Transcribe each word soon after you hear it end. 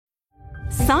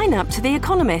Sign up to The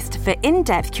Economist for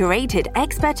in-depth curated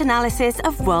expert analysis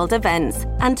of world events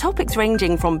and topics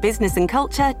ranging from business and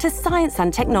culture to science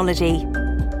and technology.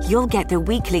 You'll get the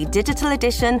weekly digital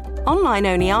edition,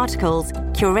 online-only articles,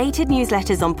 curated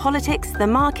newsletters on politics, the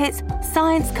markets,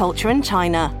 science, culture and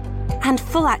China, and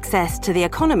full access to The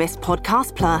Economist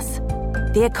Podcast Plus.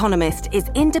 The Economist is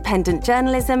independent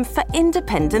journalism for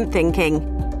independent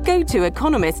thinking. Go to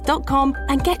economist.com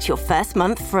and get your first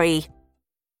month free.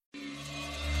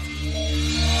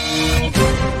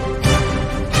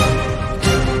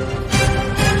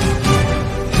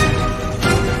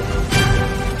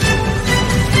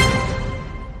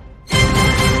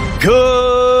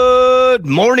 Good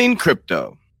morning,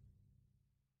 crypto.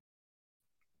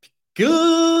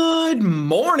 Good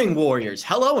morning, warriors.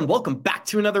 Hello, and welcome back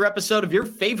to another episode of your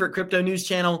favorite crypto news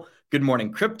channel, Good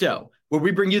Morning Crypto, where we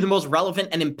bring you the most relevant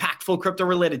and impactful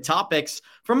crypto-related topics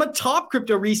from a top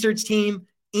crypto research team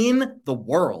in the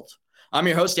world. I'm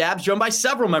your host, Abs, joined by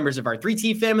several members of our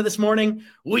 3T family this morning.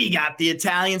 We got the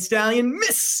Italian stallion,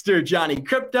 Mr. Johnny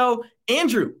Crypto,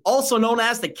 Andrew, also known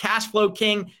as the Cash Flow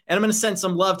King, and I'm going to send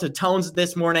some love to Tones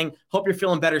this morning. Hope you're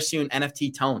feeling better soon,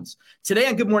 NFT Tones. Today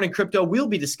on Good Morning Crypto, we'll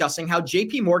be discussing how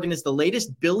JP Morgan is the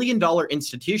latest billion-dollar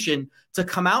institution to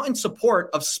come out in support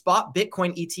of spot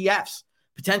Bitcoin ETFs,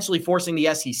 potentially forcing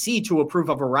the SEC to approve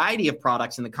a variety of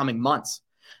products in the coming months.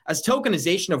 As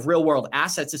tokenization of real-world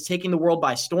assets is taking the world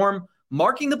by storm,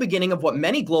 marking the beginning of what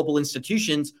many global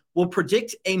institutions will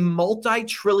predict a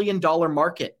multi-trillion-dollar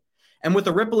market. And with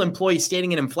the Ripple employee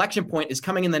stating an inflection point is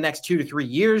coming in the next 2 to 3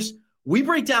 years, we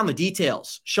break down the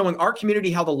details, showing our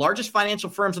community how the largest financial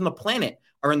firms on the planet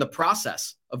are in the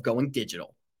process of going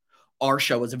digital. Our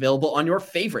show is available on your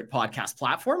favorite podcast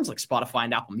platforms like Spotify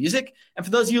and Apple Music. And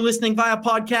for those of you listening via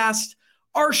podcast,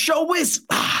 our show is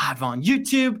live on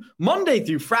YouTube Monday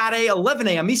through Friday, 11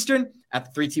 a.m. Eastern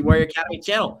at the 3T Warrior Academy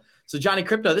channel. So Johnny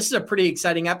Crypto, this is a pretty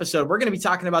exciting episode. We're going to be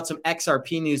talking about some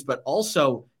XRP news, but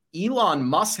also Elon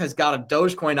Musk has got a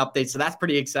Dogecoin update, so that's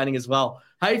pretty exciting as well.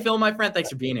 How you feeling, my friend? Thanks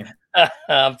for being here.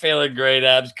 I'm feeling great,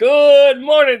 Abs. Good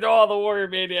morning to all the Warrior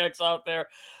Maniacs out there.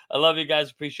 I love you guys.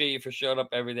 Appreciate you for showing up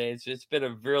every day. It's been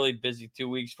a really busy 2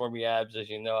 weeks for me, Abs. As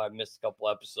you know, I missed a couple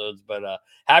episodes, but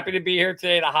happy to be here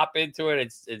today to hop into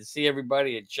it and see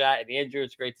everybody and chat. And Andrew,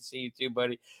 it's great to see you too,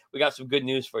 buddy. We got some good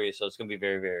news for you, so it's going to be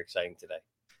very, very exciting today.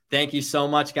 Thank you so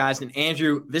much, guys. And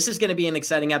Andrew, this is going to be an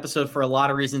exciting episode for a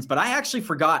lot of reasons, but I actually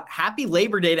forgot. Happy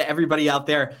Labor Day to everybody out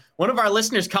there. One of our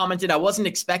listeners commented, I wasn't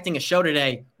expecting a show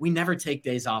today. We never take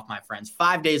days off, my friends.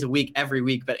 5 days a week, every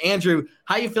week. But Andrew,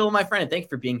 how you feeling, my friend? And thank you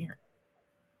for being here.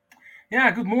 Yeah,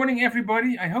 good morning,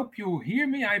 everybody. I hope you hear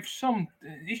me. I have some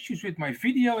issues with my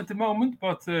video at the moment,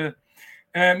 but I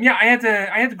had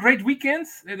a great weekend.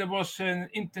 There was an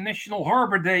International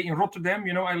Harbor Day in Rotterdam.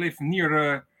 You know, I live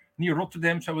near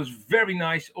Rotterdam, so it was very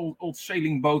nice, old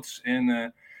sailing boats, and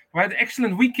I had an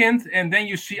excellent weekend. And then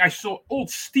I saw old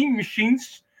steam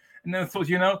machines, and then I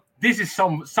thought, this is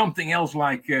something else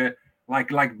like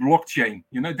blockchain,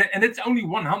 and it's only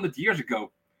 100 years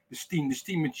ago. The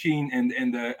steam machine and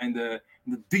the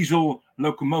diesel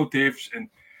locomotives, and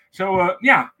so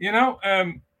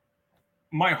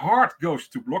my heart goes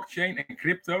to blockchain and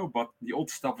crypto, but the old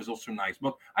stuff is also nice.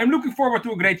 But I'm looking forward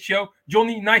to a great show.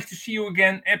 Johnny, nice to see you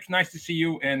again. Epps, nice to see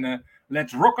you. And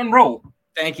let's rock and roll.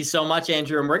 Thank you so much,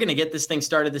 Andrew. And we're going to get this thing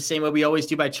started the same way we always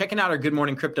do by checking out our Good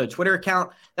Morning Crypto Twitter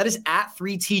account. That is at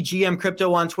 3TGM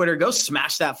Crypto on Twitter. Go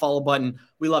smash that follow button.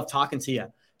 We love talking to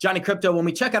you. Johnny Crypto, when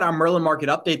we check out our Merlin market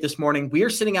update this morning, we are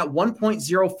sitting at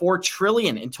 1.04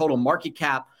 trillion in total market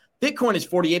cap. Bitcoin is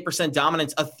 48%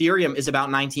 dominance. Ethereum is about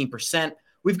 19%.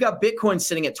 We've got Bitcoin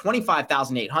sitting at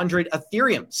 25,800,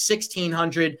 Ethereum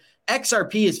 1,600,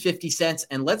 XRP is 50 cents,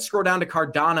 and let's scroll down to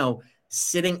Cardano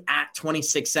sitting at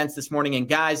 26 cents this morning. And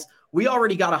guys, we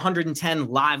already got 110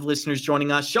 live listeners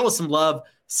joining us. Show us some love,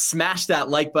 smash that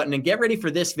like button, and get ready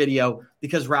for this video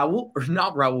because Raul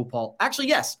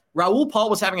Paul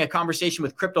was having a conversation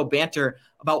with Crypto Banter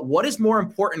about what is more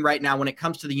important right now when it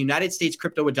comes to the United States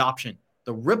crypto adoption,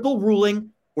 the Ripple ruling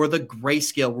or the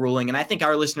Grayscale ruling. And I think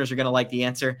our listeners are going to like the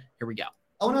answer. Here we go.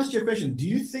 I want to ask you a question. Do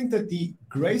you think that the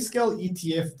Grayscale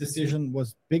ETF decision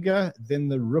was bigger than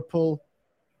the Ripple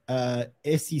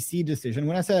SEC decision?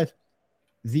 When I said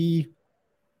the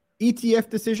ETF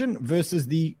decision versus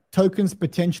the tokens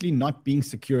potentially not being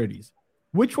securities,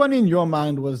 which one in your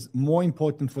mind was more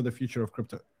important for the future of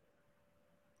crypto?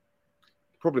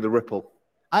 Probably the Ripple.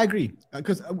 I agree,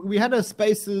 because we had a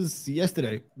Spaces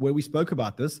yesterday where we spoke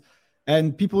about this,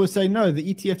 and people were saying, no,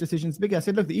 the ETF decision is bigger. I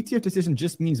said, look, the ETF decision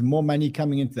just means more money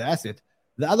coming into the asset.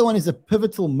 The other one is a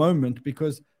pivotal moment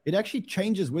because it actually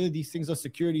changes whether these things are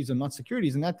securities or not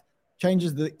securities, and that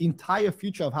changes the entire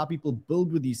future of how people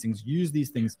build with these things, use these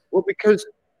things. Well, because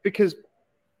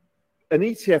an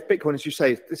ETF Bitcoin, as you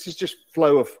say, this is just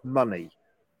flow of money,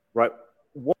 right?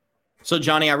 So,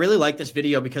 Johnny, I really like this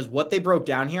video because what they broke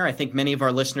down here, I think many of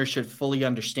our listeners should fully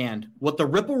understand. What the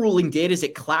Ripple ruling did is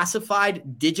it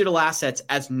classified digital assets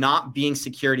as not being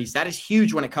securities. That is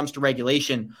huge when it comes to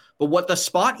regulation. But what the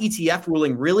spot ETF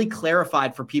ruling really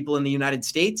clarified for people in the United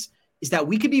States is that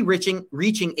we could be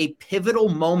reaching a pivotal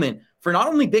moment for not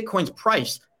only Bitcoin's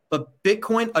price, but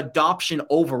Bitcoin adoption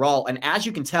overall. And as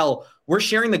you can tell, we're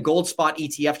sharing the gold spot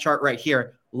ETF chart right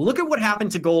here. Look at what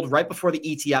happened to gold right before the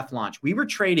ETF launch. We were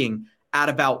trading at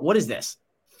about, what is this,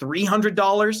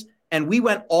 $300? And we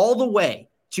went all the way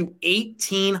to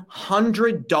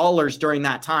 $1,800 during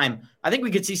that time. I think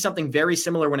we could see something very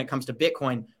similar when it comes to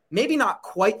Bitcoin. Maybe not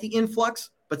quite the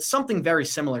influx, but something very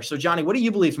similar. So, Johnny, what do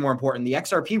you believe is more important, the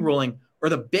XRP ruling or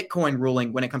the Bitcoin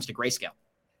ruling when it comes to Grayscale?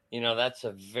 You know, that's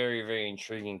a very, very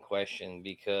intriguing question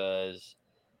because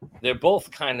they're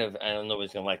both kind of, I don't know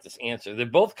nobody's going to like this answer. They're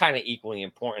both kind of equally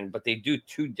important, but they do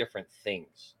two different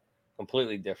things,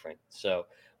 completely different. So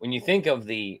when you think of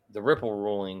the Ripple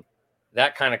ruling,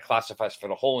 that kind of classifies for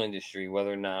the whole industry,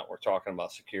 whether or not we're talking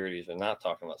about securities or not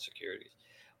talking about securities.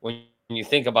 When you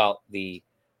think about the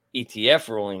ETF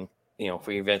ruling, you know, if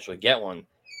we eventually get one,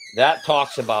 that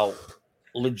talks about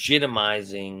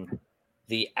legitimizing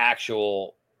the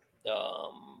actual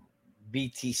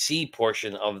BTC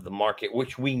portion of the market,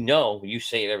 which we know, you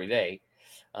say it every day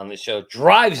on the show,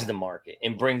 drives the market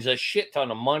and brings a shit ton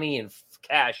of money and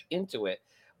cash into it,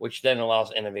 which then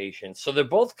allows innovation. So they're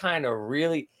both kind of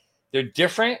really, they're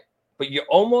different, but you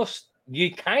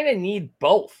kind of need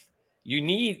both. You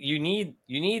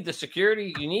need the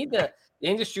security, you need the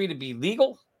industry to be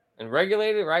legal and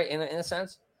regulated, right? In a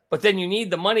sense, but then you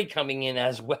need the money coming in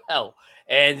as well.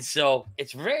 And so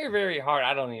it's very, very hard.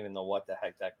 I don't even know what the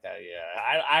heck that guy.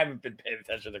 Yeah, I haven't been paying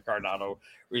attention to Cardano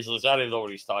recently, so I don't even know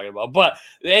what he's talking about. But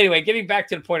anyway, getting back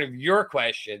to the point of your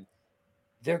question,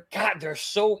 they're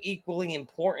so equally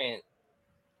important.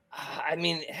 I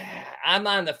mean, I'm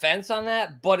on the fence on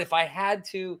that. But if I had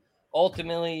to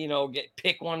ultimately, you know,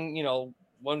 pick one, you know,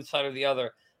 one side or the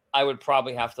other, I would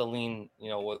probably have to lean, you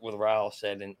know, what Raul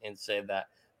said and say that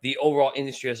the overall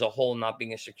industry as a whole not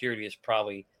being a security is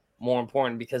probably more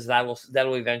important because that'll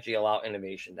eventually allow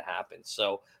innovation to happen.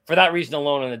 So for that reason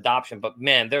alone, an adoption. But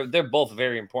man, they're both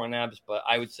very important apps. But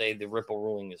I would say the Ripple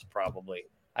ruling is probably,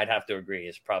 I'd have to agree,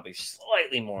 is probably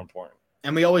slightly more important.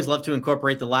 And we always love to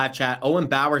incorporate the live chat. Owen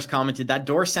Bowers commented, that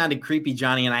door sounded creepy,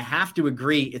 Johnny, and I have to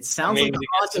agree. It sounds like a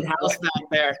haunted house back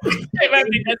there.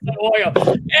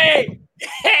 Hey,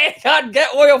 God,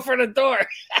 get oil for the door.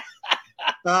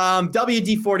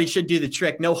 WD-40 should do the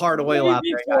trick. No hard oil out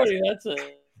there, guys. That's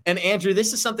it. And Andrew,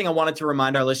 this is something I wanted to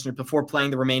remind our listeners before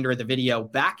playing the remainder of the video.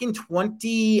 Back in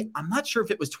I'm not sure if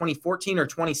it was 2014 or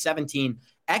 2017,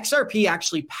 XRP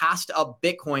actually passed up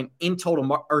Bitcoin in total,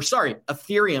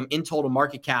 Ethereum in total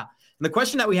market cap. And the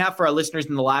question that we have for our listeners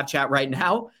in the live chat right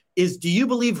now is, do you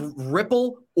believe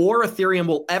Ripple or Ethereum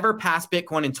will ever pass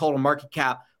Bitcoin in total market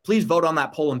cap? Please vote on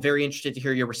that poll. I'm very interested to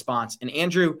hear your response. And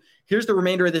Andrew, here's the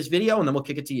remainder of this video, and then we'll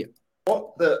kick it to you.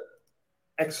 What the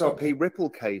XRP Ripple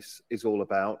case is all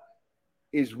about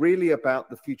is really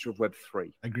about the future of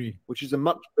Web3. Agree. Which is a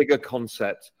much bigger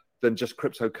concept than just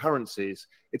cryptocurrencies.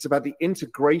 It's about the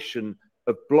integration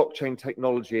of blockchain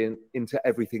technology into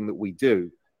everything that we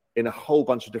do in a whole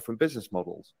bunch of different business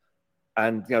models.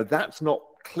 And, you know, that's not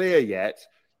clear yet,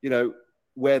 you know,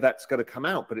 where that's going to come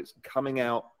out, but it's coming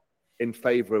out in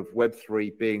favor of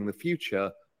Web3 being the future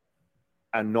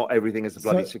and not everything is a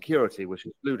bloody security, which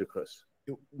is ludicrous.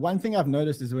 One thing I've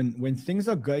noticed is when things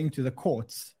are going to the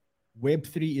courts,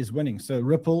 Web3 is winning. So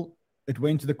Ripple, it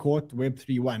went to the court,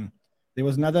 Web3 won. There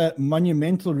was another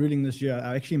monumental ruling this year.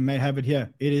 I actually may have it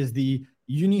here. It is the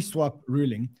Uniswap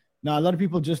ruling. Now, a lot of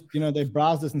people just, you know, they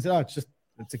browse this and say, oh,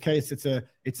 it's a case,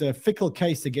 it's a fickle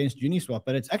case against Uniswap,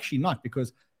 but it's actually not,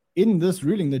 because in this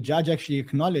ruling, the judge actually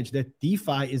acknowledged that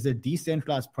DeFi is a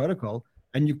decentralized protocol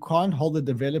and you can't hold the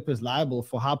developers liable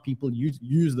for how people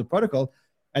use the protocol.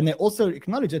 And they also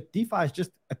acknowledge that DeFi is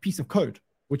just a piece of code,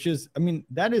 which is, I mean,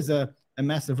 that is a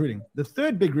massive ruling. The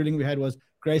third big ruling we had was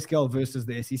Grayscale versus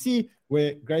the SEC,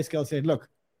 where Grayscale said, look,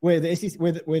 where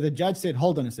the judge said,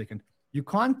 hold on a second, you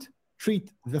can't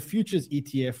treat the futures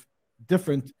ETF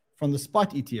different from the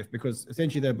spot ETF, because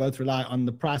essentially they both rely on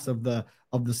the price of the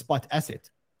spot asset.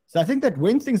 So I think that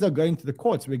when things are going to the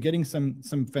courts, we're getting some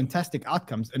fantastic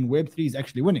outcomes, and Web3 is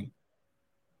actually winning.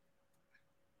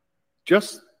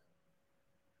 Just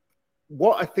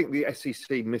what I think the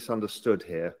SEC misunderstood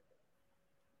here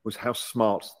was how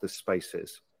smart this space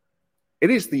is. It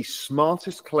is the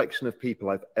smartest collection of people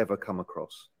I've ever come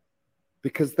across,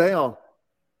 because they are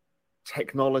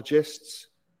technologists,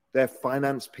 they're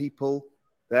finance people,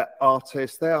 they're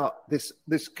artists, they are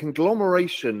this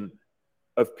conglomeration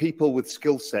of people with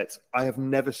skill sets I have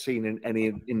never seen in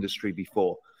any industry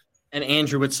before. And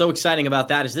Andrew, what's so exciting about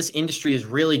that is this industry is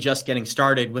really just getting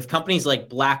started, with companies like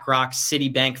BlackRock,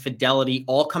 Citibank, Fidelity,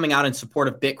 all coming out in support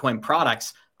of Bitcoin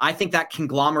products. I think that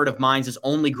conglomerate of minds is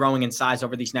only growing in size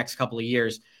over these next couple of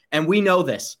years. And we know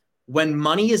this. When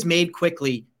money is made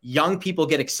quickly, young people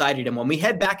get excited. And when we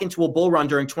head back into a bull run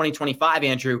during 2025,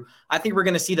 Andrew, I think we're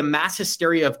going to see the mass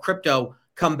hysteria of crypto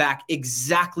come back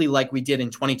exactly like we did in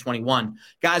 2021.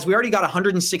 Guys, we already got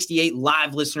 168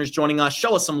 live listeners joining us.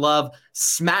 Show us some love.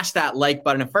 Smash that like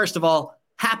button. And first of all,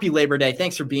 happy Labor Day.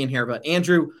 Thanks for being here. But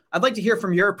Andrew, I'd like to hear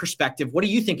from your perspective. What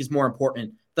do you think is more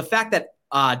important? The fact that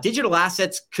digital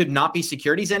assets could not be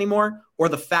securities anymore, or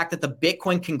the fact that the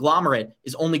Bitcoin conglomerate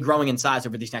is only growing in size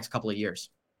over these next couple of years?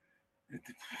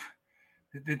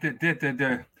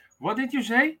 What did you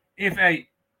say?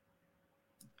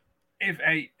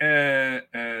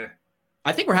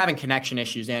 I think we're having connection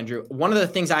issues, Andrew. One of the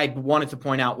things I wanted to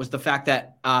point out was the fact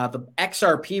that the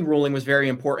XRP ruling was very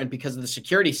important because of the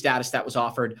security status that was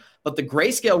offered, but the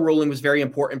Grayscale ruling was very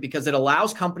important because it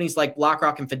allows companies like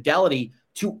BlackRock and Fidelity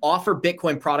to offer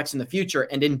Bitcoin products in the future.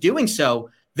 And in doing so,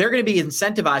 they're going to be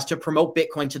incentivized to promote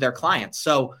Bitcoin to their clients.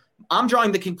 So I'm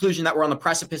drawing the conclusion that we're on the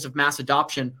precipice of mass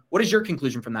adoption. What is your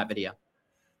conclusion from that video?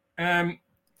 I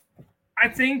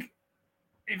think,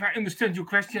 if I understand your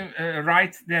question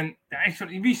right, then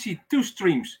actually we see two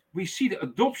streams. We see the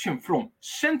adoption from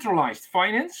centralized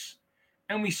finance,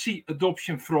 and we see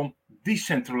adoption from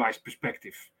decentralized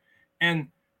perspective. And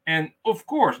of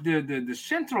course, the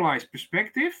centralized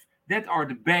perspective, that are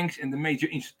the banks and the major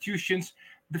institutions.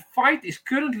 The fight is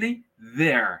currently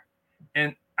there.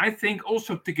 And I think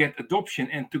also to get adoption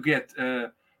and to get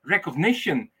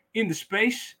recognition in the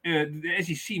space, the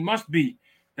SEC must be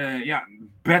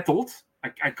battled.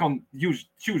 I can't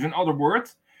choose another word.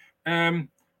 On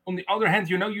the other hand,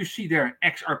 you see there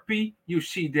XRP, you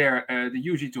see there the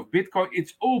usage of Bitcoin.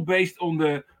 It's all based on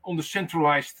the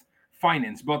centralized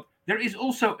finance, but there is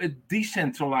also a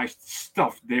decentralized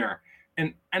stuff there.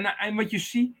 And what you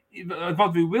see,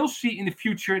 what we will see in the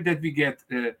future, that we get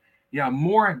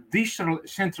more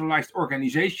decentralized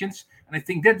organizations, and I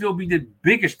think that will be the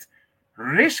biggest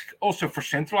risk also for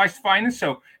centralized finance.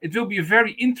 So it will be a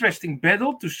very interesting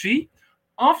battle to see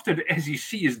after the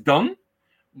SEC is done,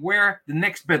 where the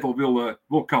next battle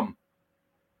will come.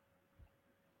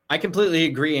 I completely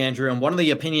agree, Andrew. And one of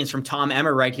the opinions from Tom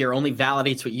Emmer right here only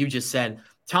validates what you just said.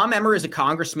 Tom Emmer is a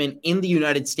congressman in the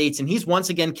United States, and he's once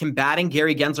again combating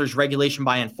Gary Gensler's regulation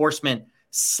by enforcement,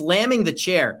 slamming the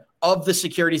chair of the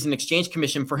Securities and Exchange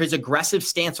Commission for his aggressive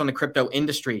stance on the crypto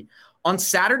industry. On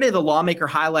Saturday, the lawmaker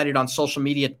highlighted on social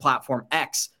media platform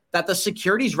X that the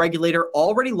securities regulator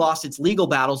already lost its legal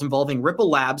battles involving Ripple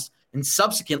Labs and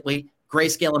subsequently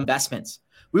Grayscale Investments.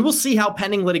 We will see how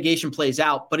pending litigation plays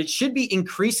out, but it should be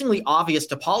increasingly obvious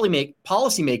to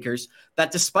policymakers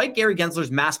that despite Gary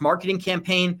Gensler's mass marketing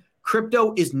campaign,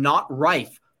 crypto is not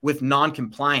rife with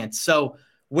non-compliance. So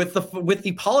with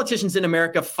the politicians in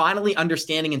America finally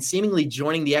understanding and seemingly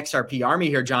joining the XRP army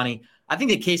here, Johnny, I think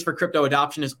the case for crypto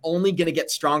adoption is only going to get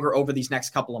stronger over these next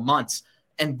couple of months.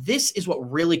 And this is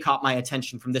what really caught my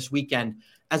attention from this weekend.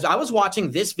 As I was watching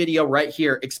this video right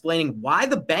here explaining why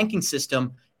the banking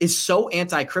system is so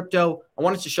anti-crypto, I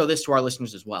wanted to show this to our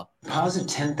listeners as well. Deposit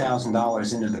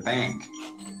 $10,000 into the bank.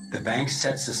 The bank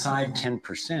sets aside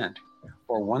 10%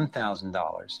 or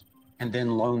 $1,000 and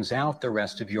then loans out the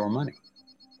rest of your money.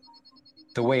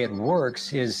 The way it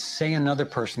works is, say another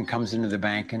person comes into the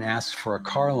bank and asks for a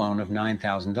car loan of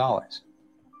 $9,000.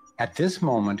 At this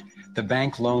moment, the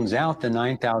bank loans out the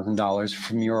 $9,000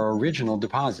 from your original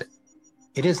deposit.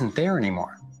 It isn't there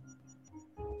anymore.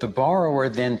 The borrower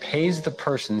then pays the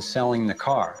person selling the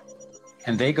car,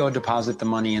 and they go deposit the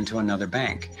money into another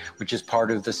bank, which is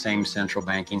part of the same central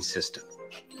banking system.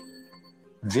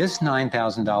 This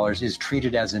 $9,000 is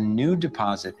treated as a new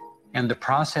deposit, and the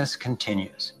process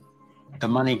continues. The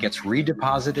money gets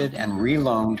redeposited and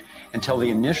reloaned until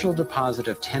the initial deposit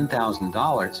of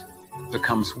 $10,000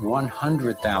 becomes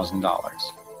 $100,000.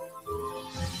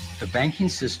 The banking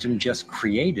system just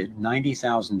created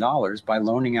 $90,000 by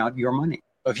loaning out your money.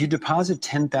 If you deposit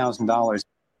 $10,000.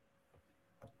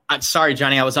 I'm sorry,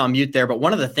 Johnny, I was on mute there. But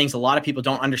one of the things a lot of people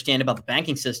don't understand about the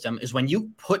banking system is when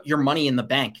you put your money in the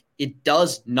bank, it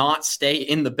does not stay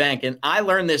in the bank. And I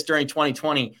learned this during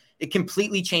 2020. It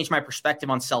completely changed my perspective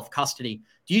on self-custody.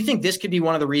 Do you think this could be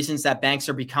one of the reasons that banks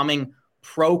are becoming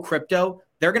pro crypto,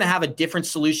 they're going to have a different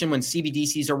solution when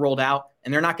CBDCs are rolled out,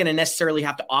 and they're not going to necessarily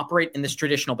have to operate in this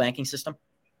traditional banking system?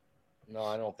 No,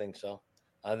 I don't think so.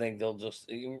 I think they'll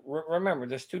just remember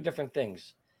there's two different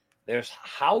things. There's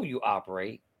how you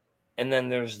operate, and then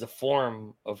there's the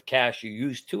form of cash you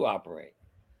use to operate.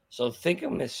 So think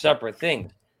of them as separate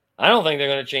things. I don't think they're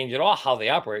going to change at all how they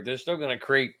operate. They're still going to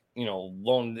create,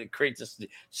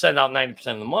 send out 90%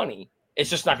 of the money. It's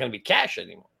just not going to be cash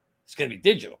anymore. It's going to be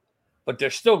digital. But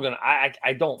they're still going to,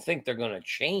 I don't think they're going to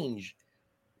change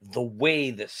the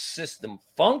way the system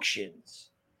functions.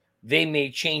 They may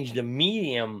change the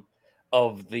medium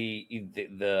of the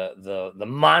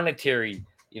monetary,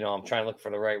 I'm trying to look for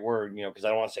the right word, because I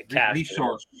don't want to say cash.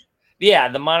 Resource. Yeah,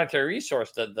 the monetary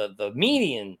resource, the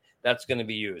median that's going to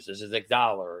be used. Is it a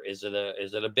dollar? Is it a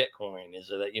Bitcoin?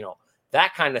 Is it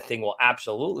that kind of thing will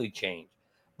absolutely change.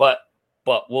 But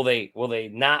will they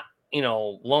not,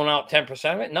 loan out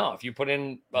 10% of it? No. If you put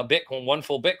in a Bitcoin, one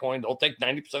full Bitcoin, they'll take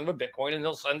 90% of a Bitcoin and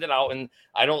they'll send it out. And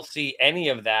I don't see any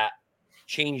of that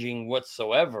changing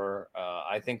whatsoever.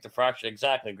 I think the fraction,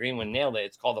 exactly, Greenwood nailed it.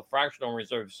 It's called the fractional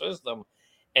reserve system.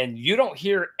 And you don't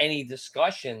hear any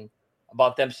discussion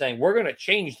about them saying, we're going to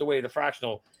change the way the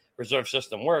fractional reserve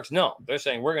system works. No, they're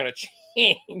saying we're going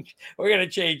to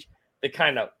change the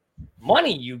kind of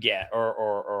money you get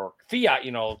or fiat,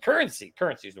 currency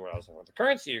is the word I was looking for, the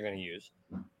currency you're going to use.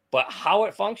 But how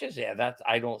it functions,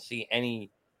 I don't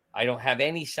have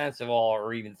any sense of all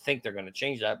or even think they're going to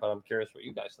change that, but I'm curious what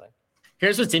you guys think.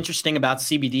 Here's what's interesting about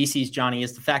CBDCs, Johnny,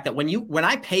 is the fact that when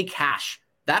I pay cash,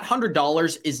 that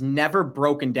 $100 is never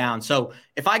broken down. So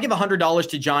if I give $100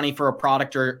 to Johnny for a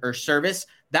product or service,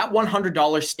 that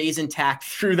 $100 stays intact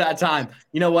through that time.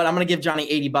 You know what? I'm going to give Johnny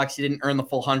 $80. He didn't earn the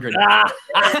full 100. You're on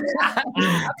a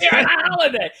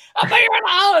holiday. I thought you're on a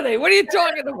holiday. What are you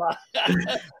talking about?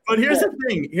 But here's the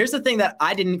thing. Here's the thing that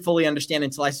I didn't fully understand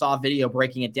until I saw a video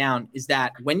breaking it down, is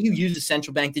that when you use a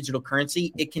central bank digital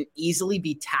currency, it can easily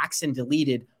be taxed and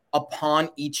deleted upon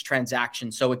each transaction.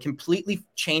 So it completely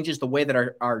changes the way that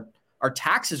our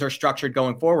taxes are structured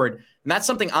going forward. And that's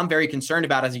something I'm very concerned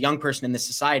about as a young person in this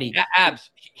society. Yeah, Abs,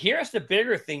 here's the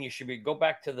bigger thing you should be, go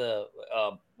back to the,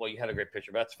 you had a great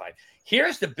picture, but that's fine.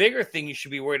 Here's the bigger thing you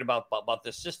should be worried about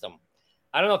this system.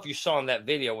 I don't know if you saw in that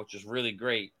video, which was really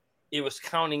great. It was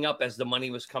counting up as the money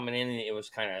was coming in, and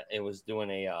it was doing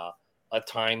a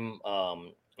time.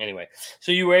 Anyway,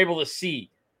 so you were able to see,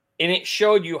 and it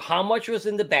showed you how much was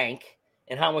in the bank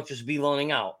and how much was be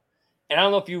loaning out. And I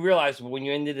don't know if you realized, but when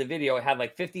you ended the video, it had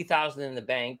like 50,000 in the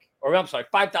bank, or I'm sorry,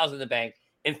 5,000 in the bank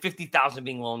and 50,000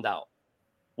 being loaned out.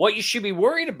 What you should be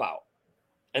worried about,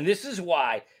 and this is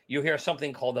why you hear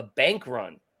something called a bank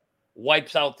run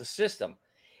wipes out the system.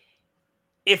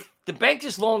 If the bank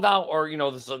is loaned out, or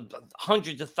there's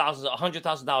hundreds of thousands,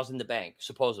 $100,000 in the bank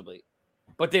supposedly,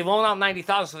 but they loan out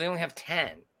 90,000, so they only have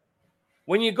 10.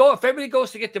 If everybody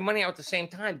goes to get their money out at the same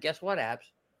time, guess what,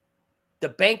 Abs? The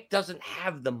bank doesn't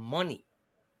have the money,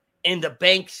 and the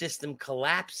bank system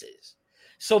collapses.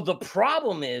 So the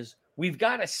problem is we've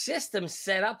got a system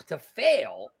set up to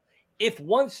fail if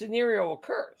one scenario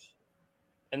occurs,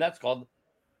 and that's called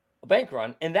a bank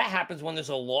run. And that happens when there's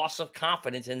a loss of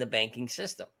confidence in the banking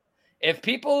system. If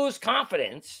people lose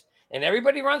confidence and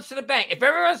everybody runs to the bank, if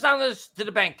everyone runs down to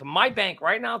the bank, to my bank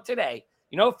right now today,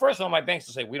 first of all, my banks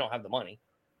will say, we don't have the money.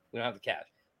 We don't have the cash.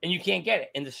 And you can't get it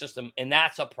in the system, and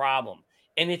that's a problem.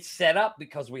 And it's set up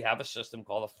because we have a system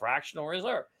called a fractional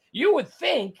reserve. You would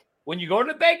think when you go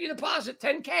to the bank, you deposit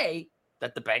 $10K,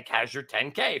 that the bank has your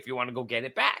 $10K if you want to go get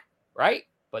it back, right?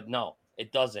 But no,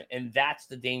 it doesn't. And that's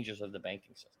the dangers of the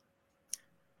banking system.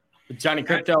 Johnny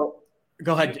Crypto,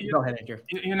 go ahead, Andrew.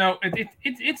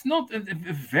 It's not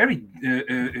a very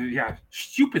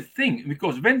stupid thing,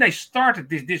 because when they started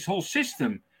this whole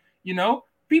system,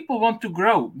 people want to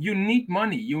grow. You need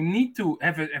money. You need to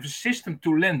have a system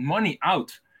to lend money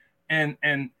out, and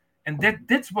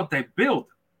that's what they built.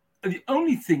 The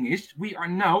only thing is, we are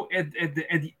now at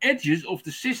the edges of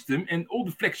the system, and all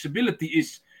the flexibility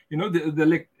is,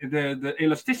 the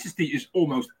elasticity is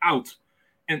almost out,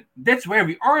 and that's where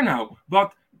we are now.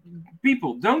 But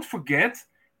people, don't forget,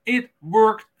 it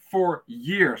worked for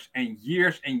years and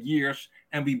years and years,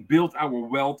 and we built our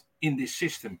wealth in this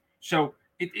system. So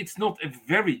it's not a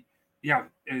very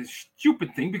a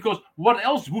stupid thing, because what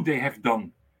else would they have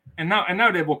done? And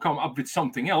now they will come up with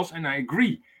something else. And I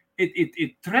agree,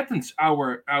 it threatens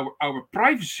our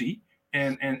privacy,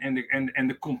 and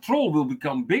the control will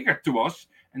become bigger to us.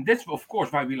 And that's of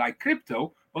course why we like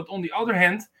crypto. But on the other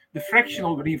hand, the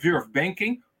fractional reserve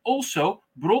banking also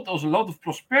brought us a lot of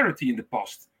prosperity in the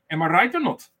past. Am I right or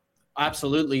not?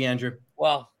 Absolutely, Andrew.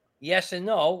 Well, Yes and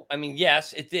no. I mean,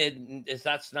 yes, it did.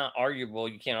 That's not arguable.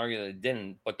 You can't argue that it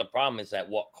didn't. But the problem is at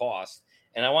what cost?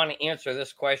 And I want to answer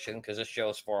this question because this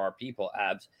show's for our people,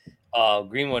 Abs.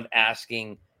 Greenwood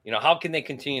asking, how can they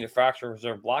continue to fractional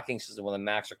reserve blocking system with a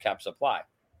max or cap supply?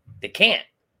 They can't.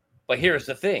 But here's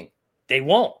the thing. They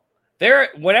won't.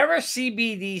 Whatever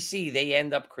CBDC they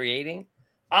end up creating,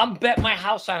 I'll bet my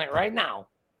house on it right now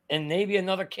and maybe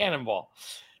another cannonball.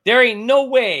 There ain't no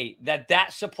way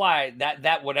that supply,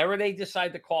 that whatever they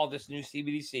decide to call this new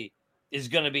CBDC is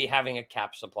going to be having a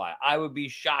cap supply. I would be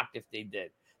shocked if they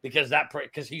did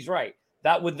because he's right.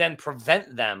 That would then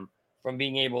prevent them from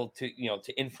being able to,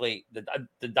 to inflate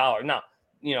the dollar. Now,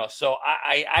 so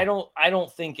I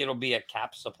don't think it'll be a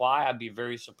cap supply. I'd be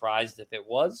very surprised if it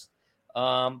was.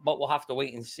 But we'll have to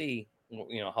wait and see, how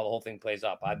the whole thing plays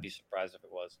out. I'd be surprised if it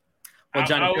was. Well,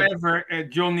 however,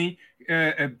 Johnny,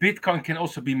 Bitcoin can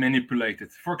also be manipulated.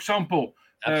 For example,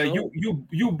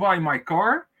 you buy my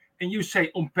car and you say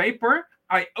on paper,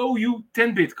 I owe you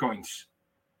 10 Bitcoins,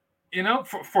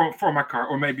 for my car,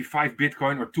 or maybe 5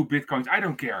 Bitcoin or 2 Bitcoins. I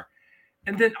don't care.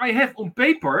 And then I have on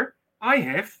paper, I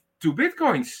have 2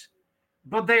 Bitcoins,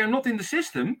 but they are not in the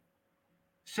system.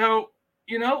 So,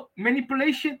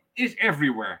 manipulation is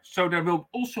everywhere. So there will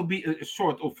also be a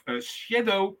sort of a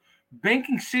shadow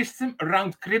banking system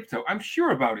around crypto. I'm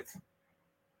sure about it.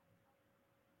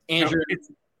 Andrew,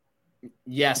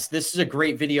 yes, this is a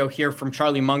great video here from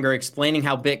Charlie Munger explaining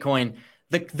how Bitcoin,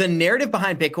 the narrative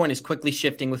behind Bitcoin is quickly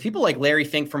shifting with people like Larry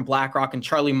Fink from BlackRock and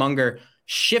Charlie Munger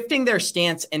shifting their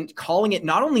stance and calling it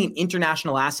not only an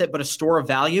international asset, but a store of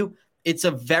value. It's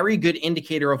a very good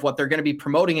indicator of what they're going to be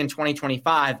promoting in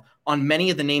 2025 on many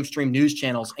of the mainstream news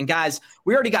channels. And guys,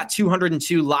 we already got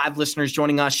 202 live listeners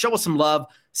joining us. Show us some love,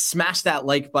 smash that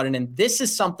like button. And this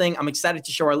is something I'm excited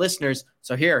to show our listeners.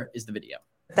 So here is the video.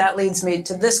 That leads me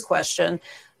to this question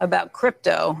about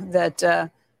crypto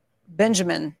that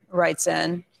Benjamin writes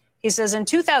in. He says, in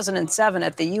 2007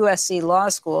 at the USC Law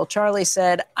School, Charlie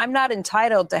said, I'm not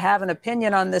entitled to have an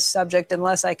opinion on this subject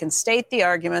unless I can state the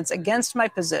arguments against my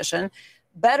position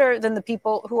better than the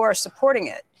people who are supporting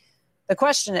it. The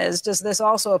question is, does this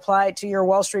also apply to your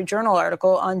Wall Street Journal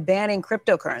article on banning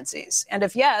cryptocurrencies? And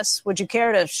if yes, would you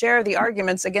care to share the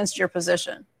arguments against your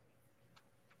position?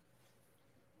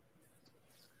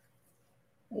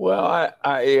 Well,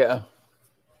 I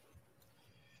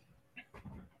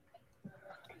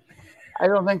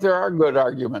don't think there are good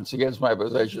arguments against my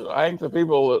position. I think the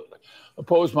people that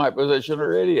oppose my position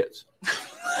are idiots.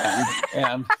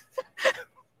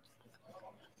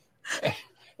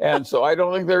 And so I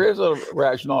don't think there is a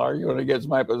rational argument against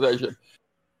my position.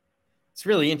 It's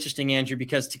really interesting, Andrew,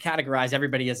 because to categorize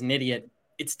everybody as an idiot,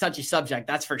 it's a touchy subject,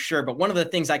 that's for sure. But one of the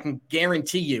things I can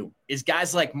guarantee you is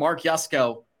guys like Mark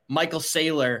Yusko, Michael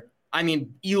Saylor,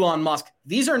 Elon Musk,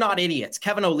 these are not idiots.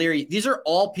 Kevin O'Leary, these are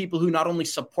all people who not only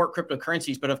support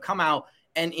cryptocurrencies, but have come out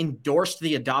and endorsed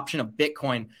the adoption of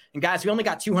Bitcoin. And guys, we only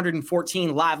got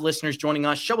 214 live listeners joining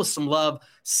us. Show us some love,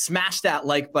 smash that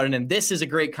like button. And this is a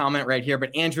great comment right here.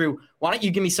 But Andrew, why don't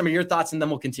you give me some of your thoughts and then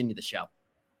we'll continue the show.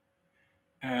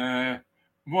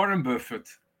 Warren Buffett,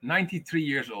 93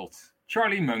 years old.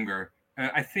 Charlie Munger,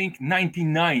 I think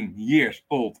 99 years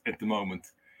old at the moment.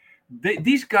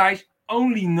 These guys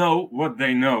only know what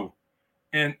they know.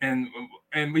 And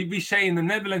we say in the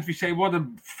Netherlands, we say what a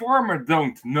farmer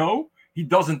don't know, he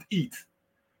doesn't eat.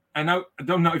 And I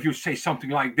don't know if you say something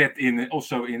like that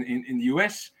also in the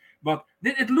US, but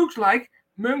it looks like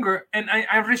Munger, and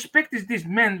I respect this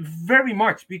man very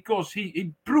much because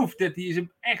he proved that he is an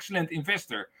excellent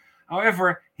investor.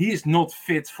 However, he is not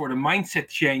fit for the mindset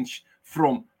change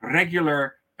from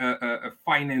regular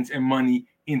finance and money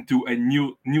into a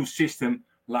new system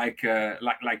like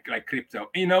crypto.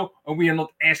 And we are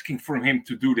not asking for him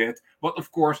to do that, but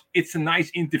of course it's a nice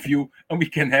interview and we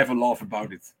can have a laugh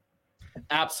about it.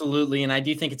 Absolutely. And I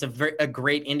do think it's a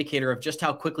great indicator of just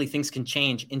how quickly things can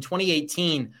change. In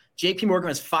 2018, JP Morgan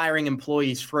was firing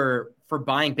employees for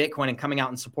buying Bitcoin and coming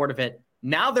out in support of it.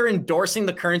 Now they're endorsing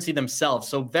the currency themselves.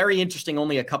 So very interesting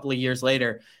only a couple of years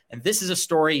later. And this is a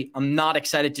story I'm not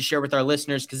excited to share with our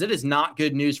listeners because it is not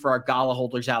good news for our Gala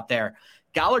holders out there.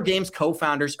 Gala Games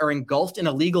co-founders are engulfed in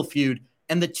a legal feud,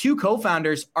 and the two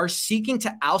co-founders are seeking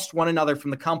to oust one another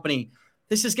from the company.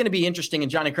 This is going to be interesting.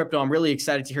 And Johnny Crypto, I'm really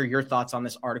excited to hear your thoughts on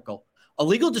this article. A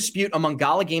legal dispute among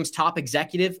Gala Games' top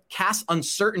executive casts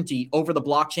uncertainty over the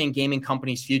blockchain gaming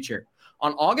company's future.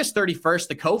 On August 31st,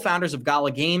 the co-founders of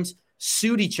Gala Games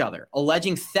sued each other,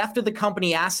 alleging theft of the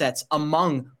company assets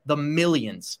among the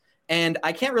millions. And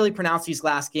I can't really pronounce these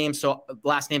last names, so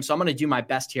I'm going to do my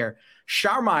best here.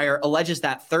 Scharmeyer alleges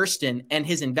that Thurston and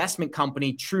his investment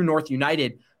company, True North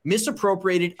United,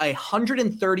 misappropriated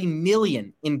 130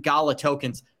 million in Gala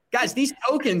tokens. Guys, these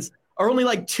tokens are only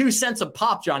like 2 cents a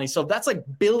pop, Johnny. So that's like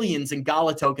billions in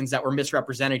Gala tokens that were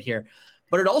misrepresented here.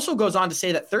 But it also goes on to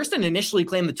say that Thurston initially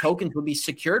claimed the tokens would be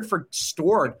secured for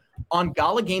stored on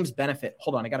Gala Games' benefit.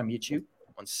 Hold on, I got to mute you.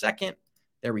 1 second.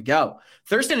 There we go.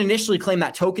 Thurston initially claimed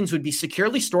that tokens would be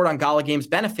securely stored on Gala Games'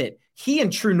 benefit. He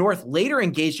and True North later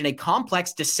engaged in a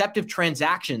complex, deceptive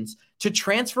transactions to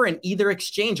transfer and either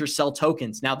exchange or sell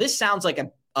tokens. Now, this sounds like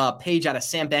a page out of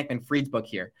Sam Bankman-Fried's book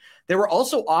here. They were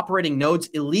also operating nodes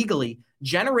illegally,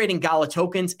 generating Gala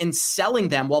tokens and selling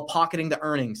them while pocketing the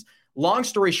earnings. Long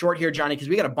story short here, Johnny, because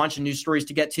we got a bunch of news stories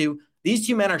to get to. These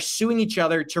two men are suing each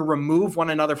other to remove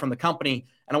one another from the company.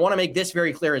 And I want to make this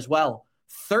very clear as well.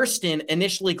 Thurston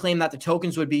initially claimed that the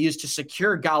tokens would be used to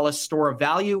secure Gala's store of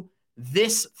value.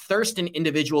 This Thurston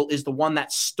individual is the one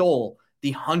that stole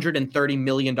the $130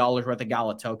 million worth of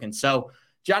Gala tokens. So,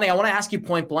 Johnny, I want to ask you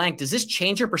point blank, does this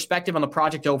change your perspective on the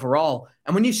project overall?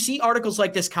 And when you see articles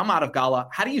like this come out of Gala,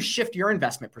 how do you shift your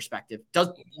investment perspective?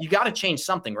 You got to change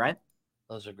something, right?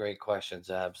 Those are great questions,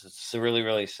 Abs. It's really,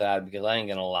 really sad because I ain't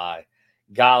going to lie.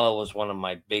 Gala was one of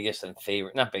my biggest and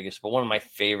favorite, not biggest, but one of my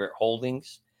favorite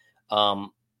holdings.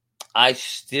 I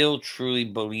still truly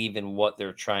believe in what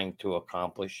they're trying to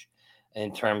accomplish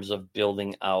in terms of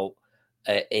building out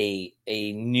a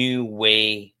new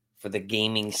way for the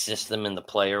gaming system and the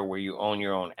player where you own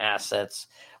your own assets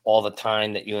all the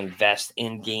time, that you invest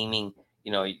in gaming.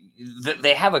 You know,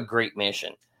 they have a great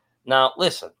mission. Now,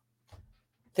 listen,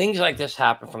 things like this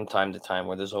happen from time to time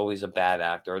where there's always a bad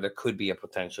actor, or there could be a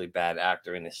potentially bad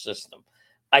actor in the system.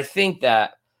 I think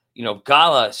that, you know,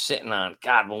 Gala is sitting on,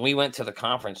 God, when we went to the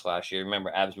conference last year,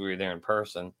 remember, Abs, we were there in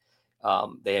person.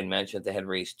 They had mentioned they had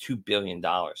raised $2 billion.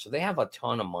 So they have a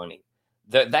ton of money.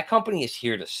 That company is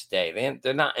here to stay.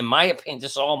 They're not, in my opinion,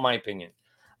 this is all my opinion.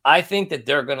 I think that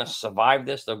they're going to survive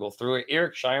this. They'll go through it.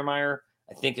 Eric Schiermeier,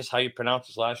 I think is how you pronounce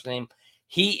his last name.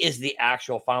 He is the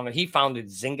actual founder. He founded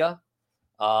Zynga,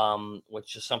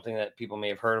 which is something that people may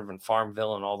have heard of in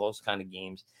Farmville and all those kind of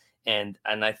games. And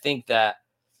I think that,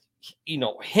 you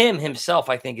know, himself,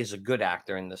 I think, is a good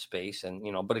actor in the space. And,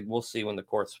 you know, but we'll see when it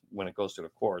goes to the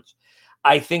courts.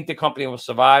 I think the company will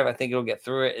survive. I think it'll get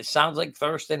through it. It sounds like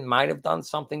Thurston might have done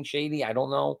something shady. I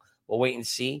don't know. We'll wait and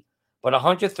see. But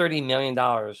 $130 million,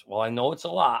 well, I know it's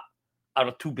a lot out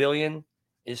of $2 billion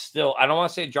is still, I don't want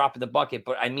to say a drop in the bucket,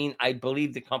 but I mean, I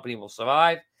believe the company will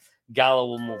survive. Gala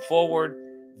will move forward.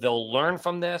 They'll learn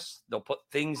from this. They'll put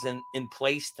things in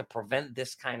place to prevent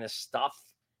this kind of stuff,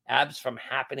 Abs, from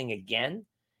happening again.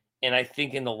 And I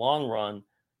think in the long run,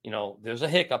 you know, there's a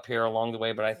hiccup here along the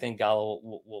way, but I think Gala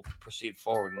will proceed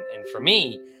forward. And for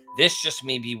me, this just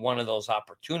may be one of those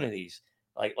opportunities,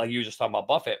 like you were just talking about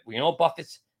Buffett. You know,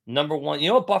 Buffett's number one. You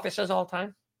know what Buffett says all the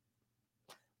time?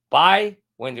 Buy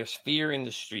when there's fear in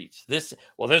the streets. There's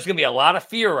going to be a lot of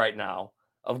fear right now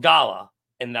of Gala,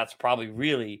 and that's probably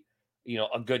really, you know,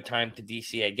 a good time to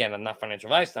DCA. Again, I'm not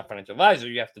financial advisor.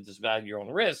 You have to disvalue your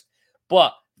own risk,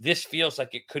 but this feels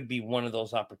like it could be one of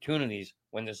those opportunities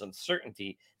when there's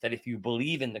uncertainty that if you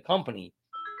believe in the company,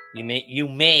 you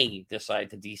may decide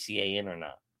to DCA in or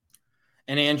not.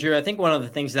 And Andrew, I think one of the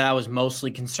things that I was mostly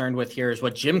concerned with here is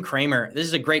what Jim Cramer, this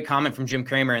is a great comment from Jim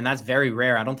Cramer, and that's very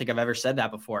rare. I don't think I've ever said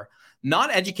that before. Not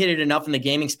educated enough in the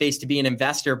gaming space to be an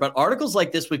investor, but articles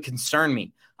like this would concern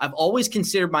me. I've always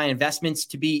considered my investments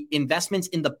to be investments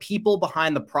in the people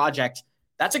behind the project.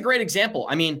 That's a great example.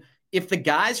 I mean, if the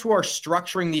guys who are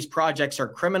structuring these projects are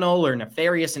criminal or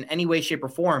nefarious in any way, shape, or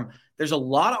form, there's a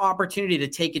lot of opportunity to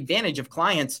take advantage of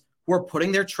clients who are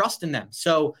putting their trust in them.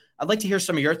 So I'd like to hear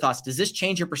some of your thoughts. Does this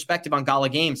change your perspective on Gala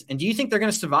Games? And do you think they're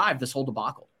going to survive this whole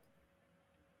debacle?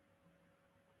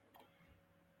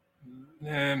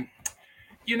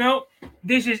 You know,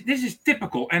 this is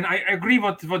typical. And I agree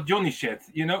what Johnny said.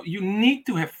 You know, you need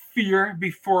to have fear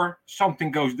before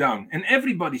something goes down. And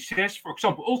everybody says, for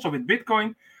example, also with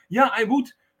Bitcoin, yeah, I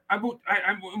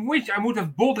wish I would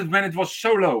have bought it when it was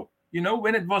so low. You know,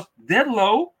 when it was that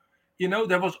low, you know,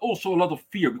 there was also a lot of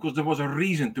fear because there was a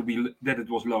reason to be that it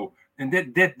was low. And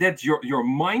that's your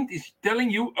mind is telling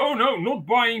you, oh no, not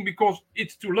buying because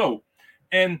it's too low.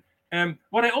 And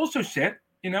what I also said,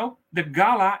 you know, the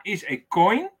Gala is a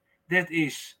coin that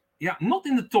is not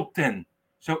in the top 10.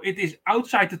 So it is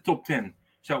outside the top 10.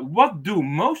 So what do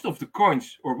most of the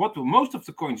coins, or what will most of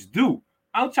the coins do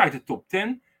outside the top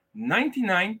 10?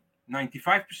 95%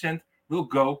 will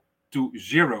go to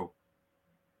zero.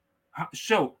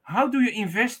 So how do you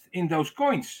invest in those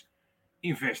coins?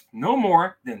 Invest no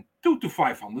more than $200 to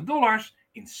 $500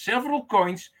 in several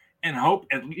coins and hope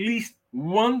at least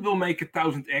one will make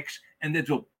 1,000x, and that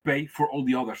will pay for all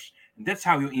the others. And that's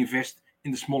how you invest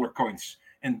in the smaller coins.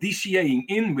 And DCAing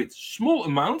in with small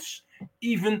amounts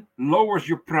even lowers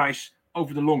your price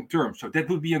over the long term. So that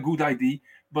would be a good idea.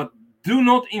 But do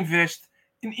not invest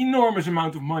an enormous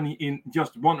amount of money in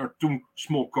just 1 or 2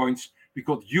 small coins,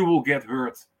 because you will get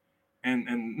hurt.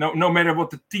 And no matter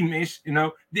what the team is,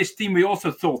 this team, we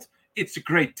also thought it's a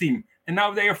great team. And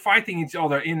now they are fighting each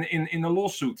other in a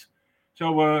lawsuit.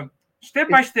 So step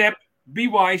by step, be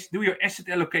wise, do your asset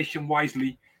allocation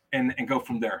wisely, and go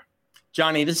from there.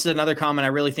 Johnny, this is another comment I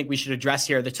really think we should address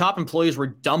here. The top employees were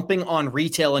dumping on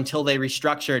retail until they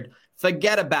restructured.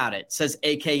 Forget about it, says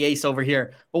AK Ace over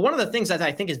here. But one of the things that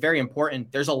I think is very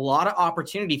important, there's a lot of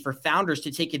opportunity for founders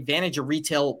to take advantage of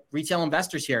retail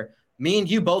investors here. Me and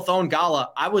you both own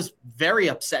Gala. I was very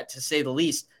upset, to say the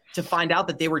least, to find out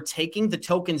that they were taking the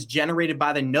tokens generated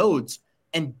by the nodes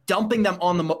and dumping them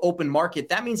on the open market.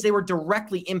 That means they were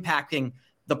directly impacting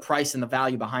the price and the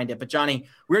value behind it. But Johnny,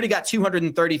 we already got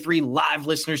 233 live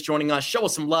listeners joining us. Show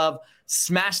us some love.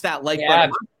 Smash that like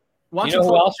button. You know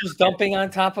who else was dumping on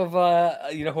top of,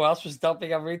 who else was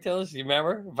dumping on retailers? You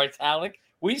remember? Vitalik?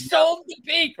 We sold the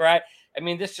peak, right? I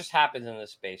mean, this just happens in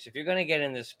this space. If you're going to get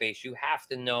in this space, you have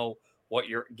to know what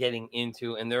you're getting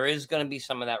into. And there is going to be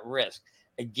some of that risk.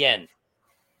 Again,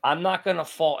 I'm not going to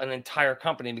fault an entire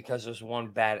company because there's one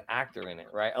bad actor in it,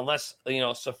 right? Unless,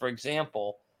 so for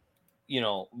example,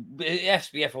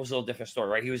 SBF was a little different story,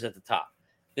 right? He was at the top.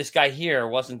 This guy here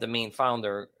wasn't the main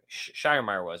founder.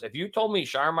 Shiremeyer was. If you told me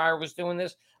Shiremeyer was doing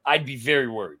this, I'd be very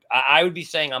worried. I would be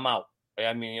saying I'm out.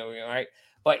 I mean, right?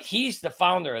 But he's the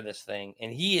founder of this thing,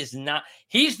 and he is not.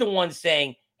 He's the one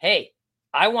saying, "Hey,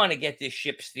 I want to get this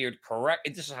ship steered correct."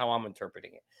 This is how I'm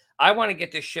interpreting it. I want to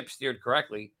get this ship steered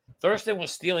correctly. Thurston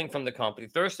was stealing from the company.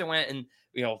 Thurston went and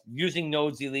using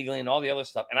nodes illegally and all the other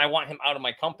stuff, and I want him out of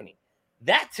my company.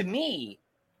 That, to me,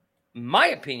 my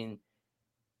opinion,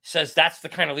 says that's the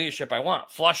kind of leadership I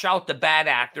want. Flush out the bad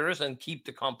actors and keep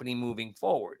the company moving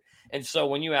forward. And so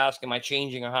when you ask, am I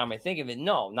changing or how am I thinking of it?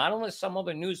 No, not unless some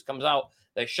other news comes out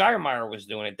that Shiremeyer was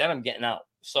doing it, then I'm getting out.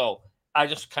 So I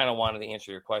just kind of wanted to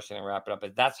answer your question and wrap it up.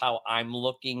 But that's how I'm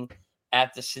looking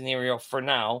at the scenario for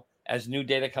now. As new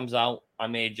data comes out, I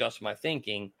may adjust my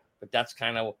thinking, but that's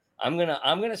kind of, I'm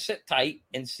gonna sit tight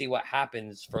and see what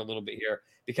happens for a little bit here,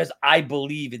 because I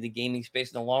believe in the gaming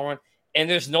space in the long run. And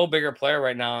there's no bigger player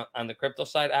right now on the crypto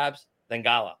side, Abs, than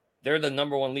Gala. They're the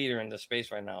number one leader in the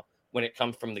space right now when it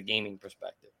comes from the gaming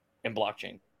perspective and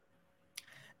blockchain.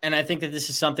 And I think that this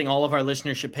is something all of our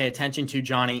listeners should pay attention to,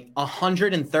 Johnny.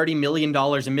 $130 million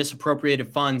in misappropriated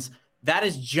funds. That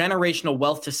is generational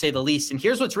wealth, to say the least. And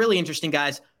here's what's really interesting,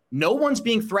 guys. No one's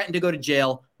being threatened to go to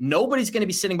jail. Nobody's going to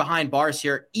be sitting behind bars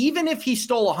here. Even if he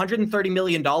stole $130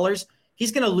 million,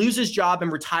 he's going to lose his job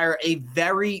and retire a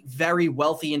very, very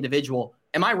wealthy individual.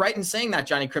 Am I right in saying that,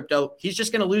 Johnny Crypto? He's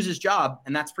just going to lose his job,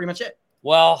 and that's pretty much it.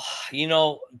 Well,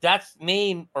 that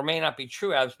may or may not be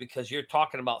true, Abs, because you're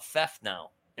talking about theft now.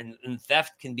 And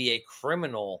theft can be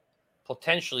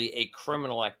potentially a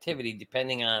criminal activity,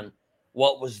 depending on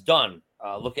what was done.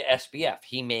 Look at SBF.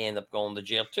 He may end up going to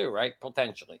jail too, right?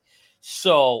 Potentially.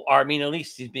 So, at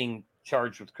least he's being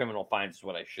charged with criminal fines is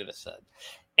what I should have said.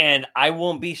 And I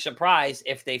won't be surprised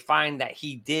if they find that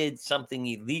he did something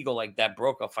illegal like that,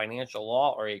 broke a financial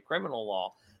law or a criminal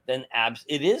law, then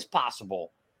it is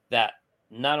possible that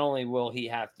not only will he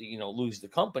have to, lose the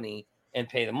company and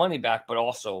pay the money back, but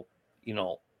also,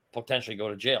 potentially go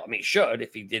to jail. I mean, he should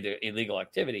if he did an illegal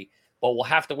activity, but we'll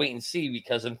have to wait and see,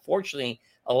 because unfortunately,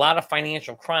 a lot of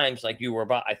financial crimes like you were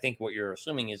about, I think what you're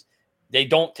assuming is they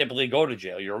don't typically go to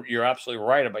jail. You're absolutely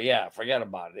right about, forget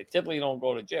about it. They typically don't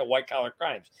go to jail, white collar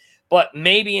crimes. But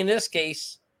maybe in this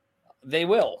case, they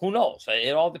will. Who knows?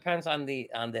 It all depends on the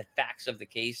facts of the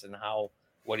case and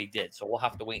what he did. So we'll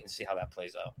have to wait and see how that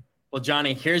plays out. Well,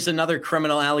 Johnny, here's another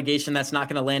criminal allegation that's not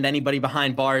going to land anybody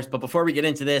behind bars. But before we get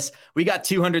into this, we got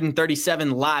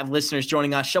 237 live listeners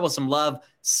joining us. Show us some love.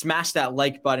 Smash that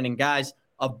like button. And guys,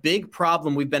 a big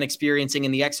problem we've been experiencing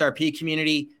in the XRP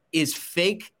community is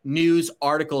fake news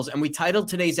articles. And we titled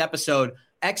today's episode,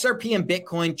 XRP and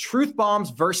Bitcoin, Truth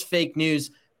Bombs versus Fake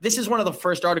News. This is one of the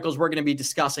first articles we're going to be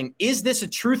discussing. Is this a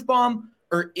truth bomb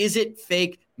or is it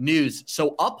fake news?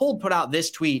 So Uphold put out this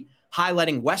tweet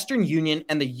highlighting Western Union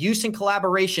and the use and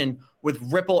collaboration with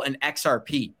Ripple and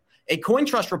XRP. A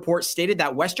CoinTrust report stated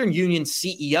that Western Union's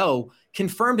CEO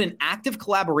confirmed an active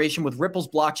collaboration with Ripple's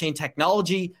blockchain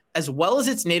technology, as well as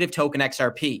its native token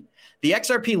XRP. The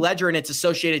XRP ledger and its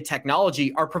associated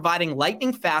technology are providing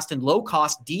lightning-fast and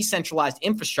low-cost decentralized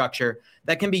infrastructure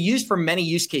that can be used for many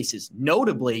use cases,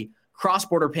 notably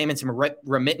cross-border payments and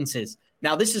remittances.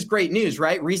 Now, this is great news,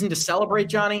 right? Reason to celebrate,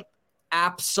 Johnny?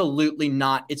 Absolutely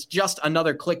not. It's just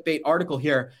another clickbait article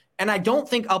here. And I don't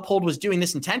think Uphold was doing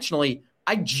this intentionally.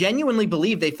 I genuinely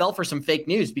believe they fell for some fake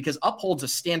news because Uphold's a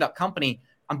stand-up company.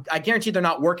 I guarantee they're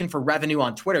not working for revenue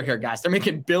on Twitter here, guys. They're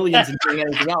making billions and doing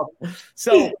anything else.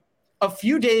 So a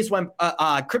few days when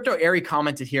Crypto Ari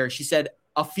commented here, she said,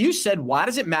 a few said, why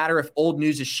does it matter if old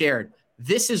news is shared?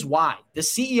 This is why. The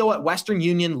CEO at Western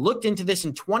Union looked into this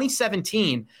in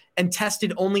 2017 and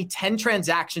tested only 10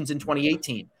 transactions in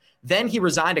 2018. Then he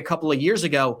resigned a couple of years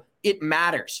ago. It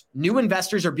matters. New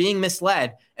investors are being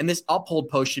misled, and this Uphold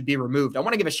post should be removed. I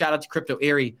want to give a shout out to Crypto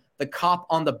Ari, the cop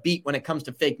on the beat when it comes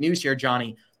to fake news here,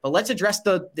 Johnny. But let's address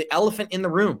the elephant in the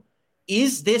room.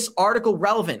 Is this article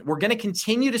relevant? We're going to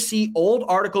continue to see old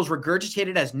articles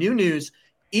regurgitated as new news.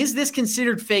 Is this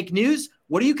considered fake news?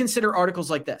 What do you consider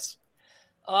articles like this?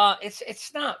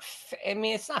 It's not. I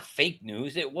mean, it's not fake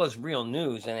news. It was real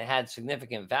news, and it had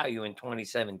significant value in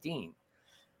 2017.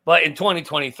 But in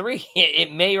 2023,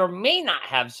 it may or may not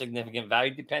have significant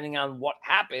value depending on what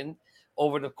happened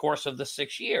over the course of the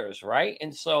 6 years, right?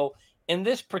 And so in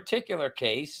this particular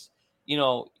case, you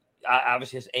know,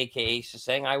 obviously as AKA is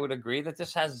saying, I would agree that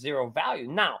this has zero value.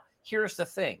 Now, here's the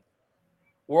thing.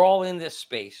 We're all in this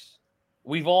space.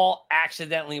 We've all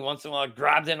accidentally once in a while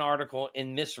grabbed an article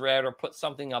and misread or put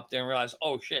something up there and realized,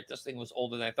 oh, shit, this thing was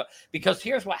older than I thought. Because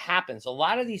here's what happens. A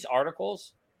lot of these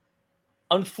articles,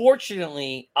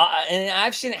 unfortunately, and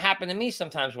I've seen it happen to me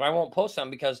sometimes where I won't post them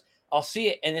because I'll see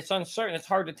it and it's uncertain. It's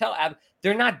hard to tell.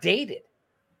 They're not dated.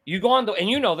 You go on and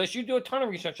you know this, you do a ton of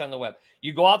research on the web.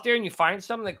 You go out there and you find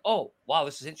something like, oh, wow,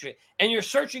 this is interesting. And you're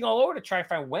searching all over to try to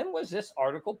find when was this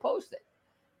article posted.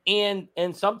 And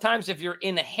sometimes if you're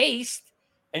in a haste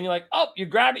and you're like, oh, you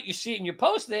grab it, you see it and you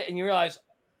post it and you realize,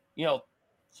 you know,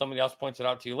 somebody else points it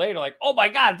out to you later, like, oh my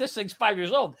God, this thing's 5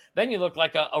 years old. Then you look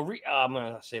like I'm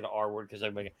going to say the R word because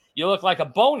you look like a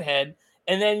bonehead.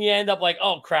 And then you end up like,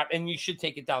 oh crap. And you should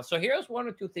take it down. So here's one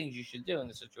or two things you should do in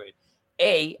this situation.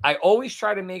 A, I always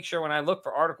try to make sure when I look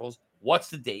for articles, what's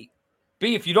the date?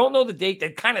 B, if you don't know the date,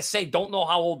 then kind of say, don't know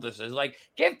how old this is. Like,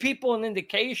 give people an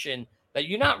indication that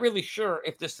you're not really sure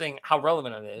if this thing, how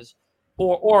relevant it is.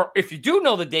 Or if you do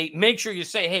know the date, make sure you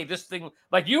say, hey, this thing,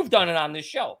 like you've done it on this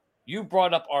show. You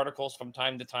brought up articles from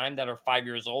time to time that are 5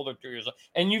 years old or 2 years old.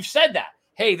 And you've said that,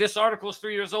 hey, this article is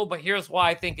 3 years old, but here's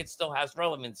why I think it still has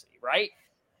relevancy, right?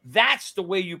 That's the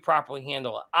way you properly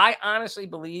handle it. I honestly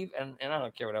believe, and I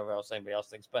don't care whatever else anybody else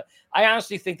thinks, but I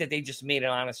honestly think that they just made an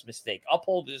honest mistake.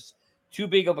 Uphold is too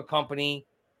big of a company,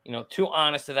 you know, too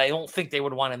honest that I don't think they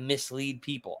would want to mislead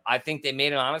people. I think they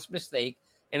made an honest mistake,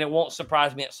 and it won't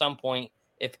surprise me at some point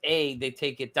if A, they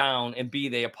take it down, and B,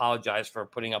 they apologize for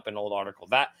putting up an old article.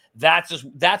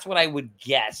 That's what I would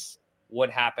guess would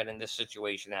happen in this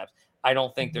situation. I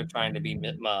don't think they're trying to be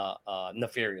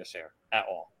nefarious here at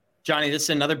all. Johnny, this is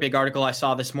another big article I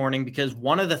saw this morning because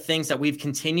one of the things that we've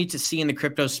continued to see in the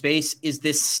crypto space is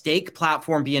this stake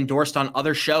platform be endorsed on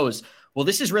other shows. Well,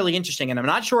 this is really interesting, and I'm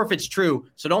not sure if it's true,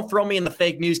 so don't throw me in the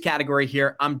fake news category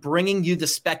here. I'm bringing you the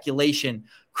speculation.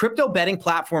 Crypto betting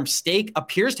platform Stake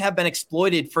appears to have been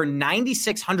exploited for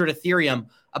 9,600 Ethereum,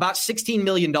 about $16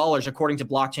 million, according to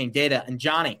blockchain data. And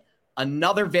Johnny,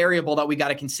 another variable that we got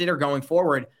to consider going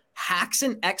forward, hacks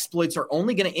and exploits are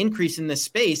only going to increase in this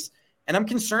space. And I'm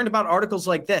concerned about articles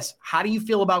like this. How do you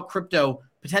feel about crypto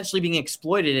potentially being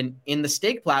exploited in the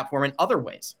stake platform in other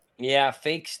ways? Yeah,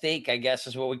 fake stake, I guess,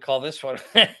 is what we call this one.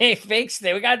 Hey, fake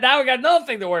stake. We got another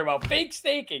thing to worry about. Fake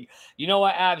staking. You know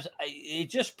what, Abs?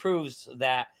 It just proves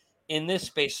that in this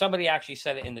space, somebody actually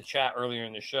said it in the chat earlier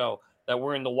in the show, that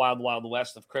we're in the wild, wild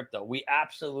west of crypto. We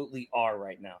absolutely are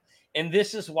right now. And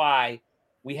this is why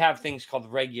we have things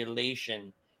called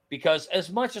regulation. Because as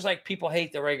much as like people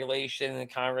hate the regulation and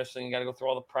Congress and you got to go through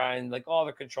all the pride and like, oh,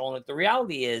 they're controlling it. The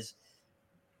reality is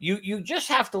you just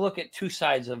have to look at two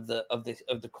sides of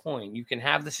the coin. You can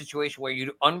have the situation where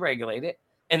you unregulate it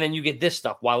and then you get this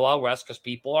stuff wild west because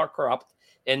people are corrupt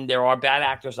and there are bad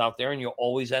actors out there and you'll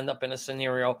always end up in a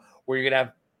scenario where you're going to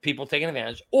have people taking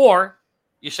advantage. Or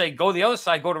you say go the other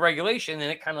side, go to regulation,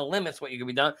 and it kind of limits what you can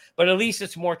be done. But at least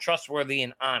it's more trustworthy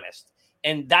and honest.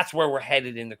 And that's where we're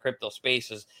headed in the crypto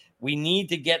spaces. We need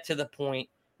to get to the point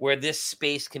where this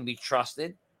space can be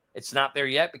trusted. It's not there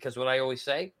yet because what I always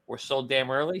say, we're so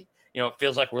damn early. You know, it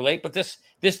feels like we're late, but this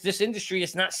industry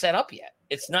is not set up yet.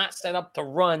 It's not set up to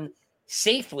run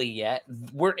safely yet.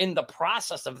 We're in the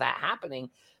process of that happening.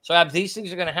 So these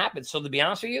things are going to happen. So to be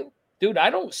honest with you, dude,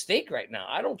 I don't stake right now.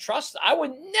 I don't trust. I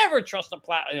would never trust a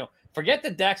platform. You know, forget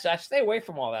the DEX. I stay away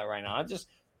from all that right now. I just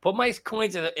put my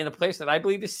coins in a place that I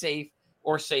believe is safe.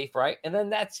 Or safe, right? And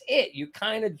then that's it. You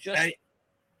kind of just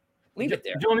leave it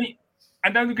there. I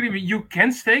don't agree with you. You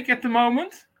can stake at the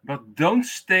moment, but don't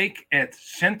stake at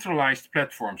centralized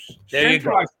platforms.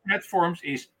 Centralized platforms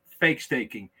is fake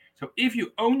staking. So if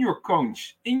you own your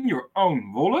coins in your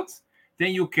own wallet,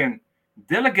 then you can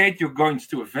delegate your coins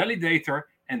to a validator,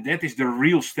 and that is the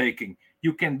real staking.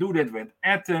 You can do that with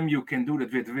Atom. You can do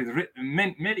that with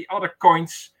many other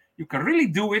coins. You can really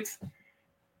do it.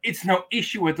 It's no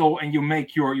issue at all, and you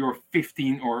make your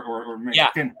 15 or maybe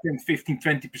 10, 15,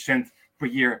 20% per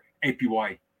year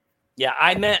APY. Yeah,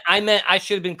 I meant I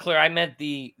should have been clear. I meant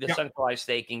the centralized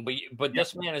staking, but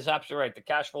this man is absolutely right. The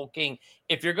cash flow king.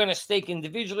 If you're going to stake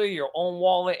individually, your own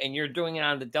wallet, and you're doing it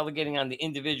on the delegating on the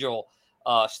individual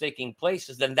staking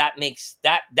places, then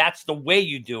that's the way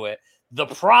you do it. The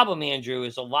problem, Andrew,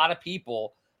 is a lot of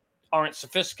people aren't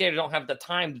sophisticated, don't have the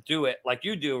time to do it like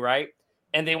you do, right?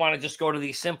 And they want to just go to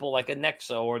these simple, like a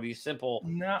Nexo or these simple.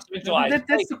 That's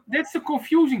the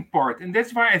confusing part, and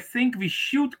that's why I think we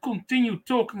should continue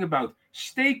talking about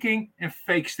staking and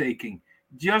fake staking,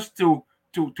 just to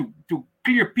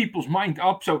clear people's mind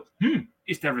up. So,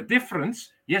 is there a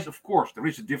difference? Yes, of course, there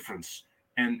is a difference,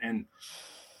 and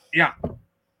yeah.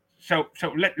 So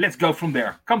let's go from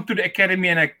there. Come to the academy,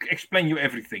 and I explain you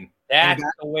everything. That's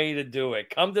the way to do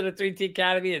it. Come to the 3T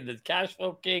Academy, and the Cash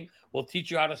Flow King will teach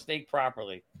you how to stake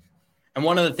properly. And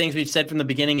one of the things we've said from the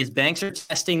beginning is banks are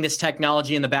testing this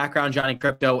technology in the background, Johnny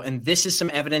Crypto, and this is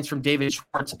some evidence from David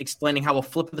Schwartz explaining how a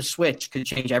flip of the switch could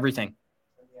change everything.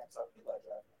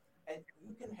 And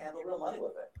you can handle real money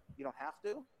with it. You don't have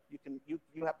to.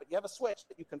 You have a switch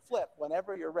that you can flip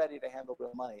whenever you're ready to handle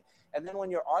real money. And then when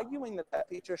you're arguing that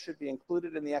feature should be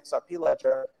included in the XRP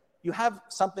ledger, you have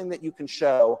something that you can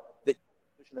show that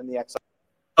in the XRP.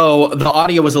 Oh, the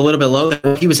audio was a little bit low.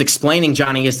 What he was explaining,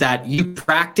 Johnny, is that you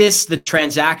practice the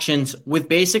transactions with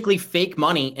basically fake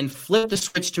money and flip the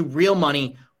switch to real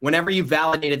money whenever you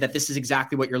validated that this is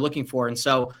exactly what you're looking for. And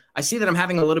so I see that I'm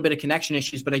having a little bit of connection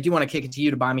issues, but I do want to kick it to you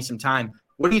to buy me some time.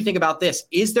 What do you think about this?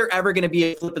 Is there ever going to be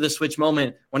a flip of the switch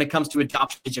moment when it comes to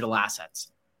adoption of digital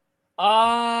assets?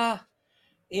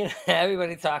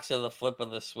 Everybody talks of the flip of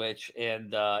the switch,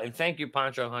 and thank you,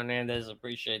 Pancho Hernandez.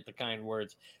 Appreciate the kind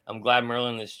words. I'm glad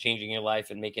Merlin is changing your life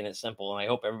and making it simple, and I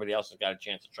hope everybody else has got a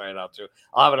chance to try it out too.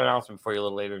 I'll have an announcement for you a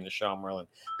little later in the show, Merlin.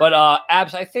 But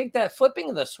Abs, I think that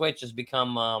flipping of the switch has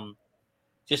become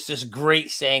just this great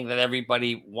saying that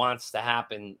everybody wants to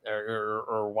happen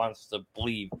or wants to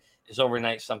believe is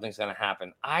overnight something's going to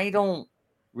happen. I don't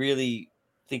really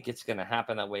think it's going to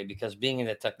happen that way, because being in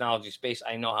the technology space,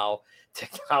 I know how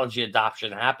technology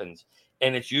adoption happens,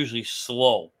 and it's usually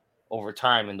slow over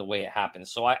time in the way it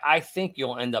happens. So I think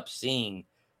you'll end up seeing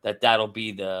that'll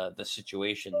be the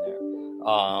situation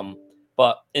there.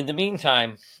 But in the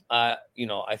meantime, I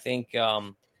think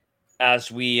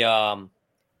as we are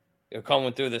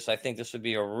coming through this, I think this would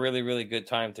be a really, really good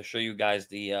time to show you guys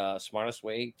the smartest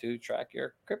way to track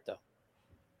your crypto.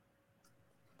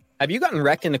 Have you gotten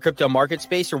wrecked in the crypto market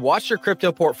space or watched your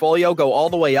crypto portfolio go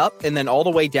all the way up and then all the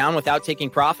way down without taking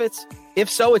profits? If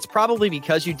so, it's probably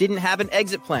because you didn't have an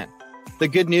exit plan. The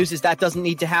good news is that doesn't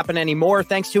need to happen anymore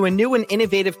thanks to a new and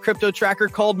innovative crypto tracker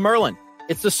called Merlin.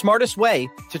 It's the smartest way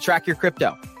to track your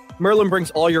crypto. Merlin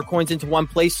brings all your coins into one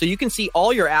place so you can see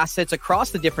all your assets across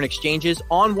the different exchanges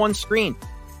on one screen.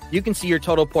 You can see your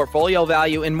total portfolio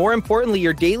value and, more importantly,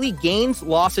 your daily gains,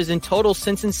 losses, and totals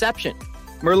since inception.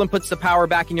 Merlin puts the power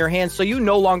back in your hands so you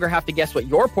no longer have to guess what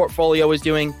your portfolio is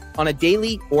doing on a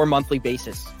daily or monthly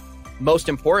basis. Most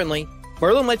importantly,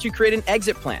 Merlin lets you create an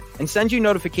exit plan and sends you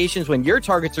notifications when your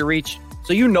targets are reached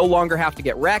so you no longer have to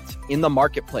get wrecked in the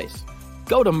marketplace.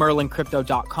 Go to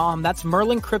merlincrypto.com, that's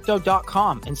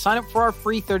merlincrypto.com, and sign up for our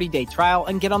free 30-day trial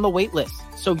and get on the wait list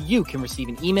so you can receive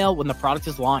an email when the product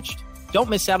is launched. Don't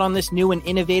miss out on this new and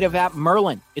innovative app,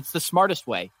 Merlin. It's the smartest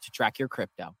way to track your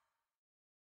crypto.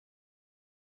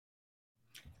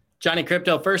 Johnny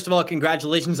Crypto, first of all,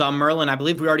 congratulations on Merlin. I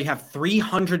believe we already have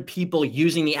 300 people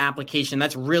using the application.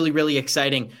 That's really, really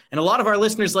exciting. And a lot of our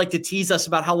listeners like to tease us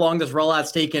about how long this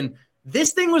rollout's taken.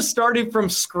 This thing was started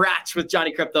from scratch with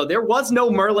Johnny Crypto. There was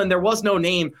no Merlin. There was no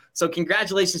name. So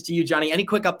congratulations to you, Johnny. Any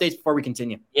quick updates before we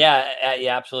continue? Yeah,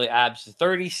 absolutely. Abs.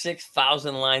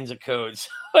 36,000 lines of code. So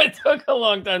it took a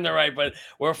long time to write, but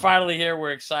we're finally here.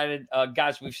 We're excited.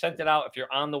 Guys, we've sent it out. If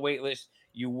you're on the wait list,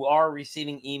 you are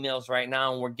receiving emails right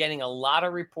now, and we're getting a lot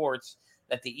of reports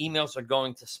that the emails are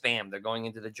going to spam. They're going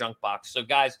into the junk box. So,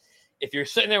 guys, if you're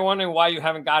sitting there wondering why you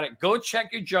haven't got it, go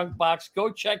check your junk box.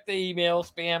 Go check the email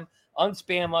spam,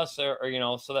 unspam us, or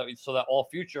so that all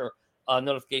future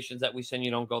notifications that we send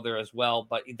you don't go there as well.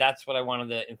 But that's what I wanted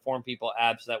to inform people,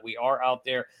 Abs, that we are out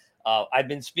there. I've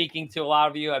been speaking to a lot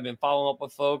of you. I've been following up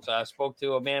with folks. I spoke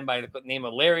to a man by the name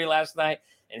of Larry last night,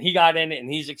 and he got in it,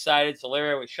 and he's excited. So,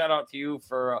 Larry, shout out to you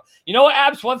for, you know what,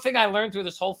 Abs? One thing I learned through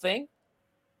this whole thing,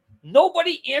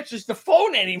 nobody answers the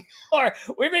phone anymore.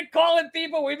 We've been calling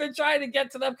people. We've been trying to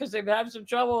get to them because they've had some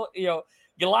trouble,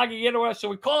 logging in or whatever. So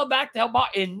we call them back to help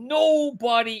out, and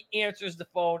nobody answers the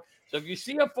phone. So if you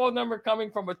see a phone number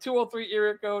coming from a 203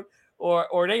 area code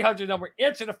or an 800 number,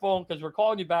 answer the phone because we're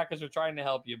calling you back because we're trying to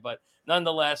help you. But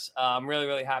nonetheless, I'm really,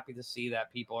 really happy to see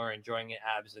that people are enjoying it,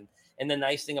 Abs. And the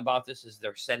nice thing about this is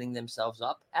they're setting themselves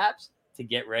up, Abs, to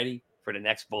get ready for the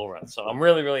next bull run. So I'm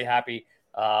really, really happy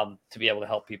to be able to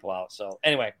help people out. So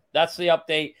anyway, that's the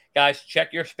update. Guys,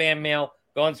 check your spam mail.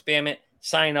 Go and spam it.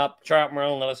 Sign up. Try out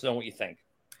Merlin. Let us know what you think.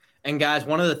 And guys,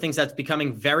 one of the things that's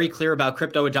becoming very clear about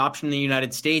crypto adoption in the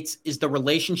United States is the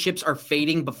relationships are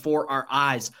fading before our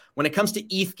eyes. When it comes to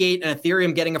ETHgate and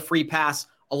Ethereum getting a free pass,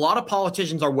 a lot of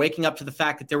politicians are waking up to the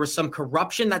fact that there was some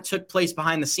corruption that took place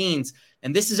behind the scenes.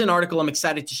 And this is an article I'm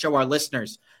excited to show our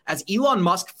listeners. As Elon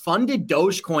Musk funded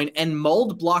Dogecoin and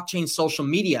mulled blockchain social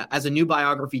media, as a new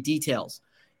biography details.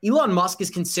 Elon Musk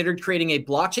is considered creating a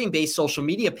blockchain-based social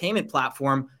media payment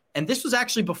platform. And this was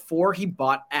actually before he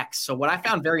bought X. So what I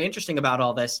found very interesting about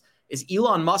all this is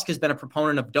Elon Musk has been a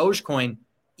proponent of Dogecoin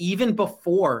even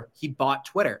before he bought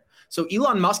Twitter. So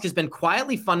Elon Musk has been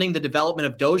quietly funding the development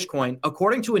of Dogecoin,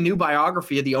 according to a new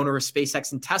biography of the owner of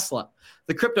SpaceX and Tesla.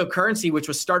 The cryptocurrency, which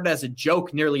was started as a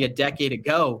joke nearly a decade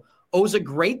ago, owes a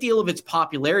great deal of its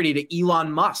popularity to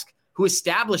Elon Musk, who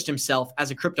established himself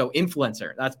as a crypto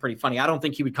influencer. That's pretty funny. I don't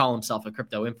think he would call himself a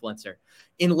crypto influencer.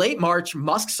 In late March,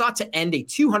 Musk sought to end a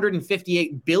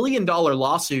 $258 billion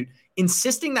lawsuit,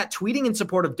 insisting that tweeting in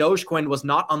support of Dogecoin was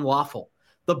not unlawful.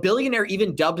 The billionaire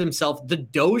even dubbed himself the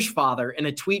Doge Father in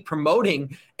a tweet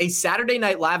promoting a Saturday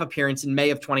Night Live appearance in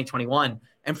May of 2021.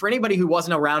 And for anybody who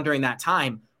wasn't around during that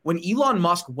time, when Elon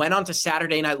Musk went on to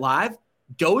Saturday Night Live,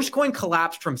 Dogecoin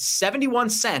collapsed from 71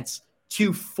 cents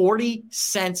to 40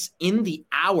 cents in the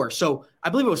hour. So I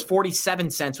believe it was 47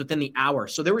 cents within the hour.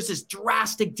 So there was this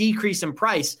drastic decrease in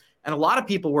price, and a lot of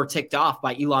people were ticked off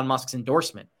by Elon Musk's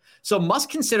endorsement. So Musk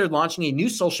considered launching a new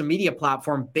social media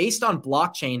platform based on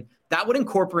blockchain that would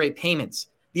incorporate payments.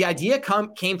 The idea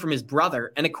came from his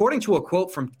brother, and according to a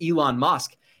quote from Elon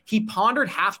Musk, he pondered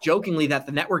half jokingly that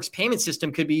the network's payment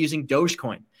system could be using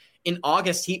Dogecoin. In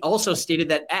August, he also stated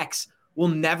that X will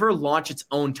never launch its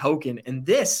own token, and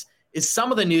this is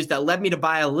some of the news that led me to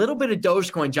buy a little bit of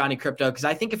Dogecoin, Johnny Crypto, because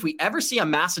I think if we ever see a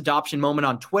mass adoption moment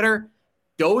on Twitter,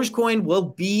 Dogecoin will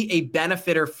be a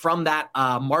benefiter from that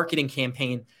marketing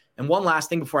campaign. And one last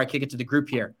thing before I kick it to the group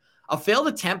here. A failed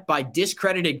attempt by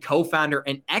discredited co-founder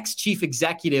and ex-chief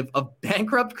executive of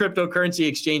bankrupt cryptocurrency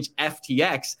exchange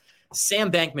FTX,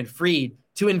 Sam Bankman-Fried,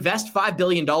 to invest $5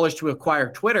 billion to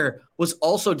acquire Twitter was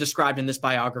also described in this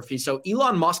biography. So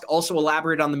Elon Musk also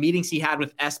elaborated on the meetings he had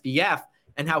with SBF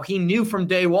and how he knew from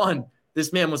day one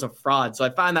this man was a fraud. So I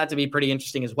find that to be pretty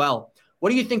interesting as well. What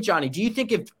do you think, Johnny? Do you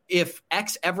think if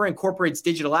X ever incorporates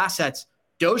digital assets,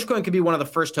 Dogecoin could be one of the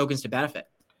first tokens to benefit?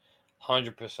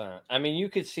 100%. I mean, you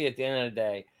could see at the end of the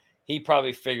day, he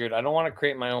probably figured, I don't want to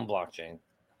create my own blockchain.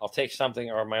 I'll take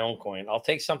something, or my own coin. I'll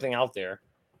take something out there.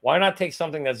 Why not take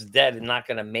something that's dead and not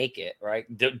going to make it, right?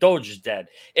 Doge is dead.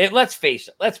 Let's face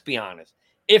it. Let's be honest.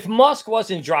 If Musk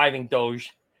wasn't driving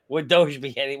Doge, would Doge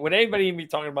be would anybody even be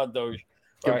talking about Doge?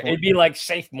 Right? It'd be like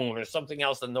SafeMoon or something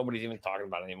else that nobody's even talking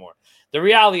about anymore. The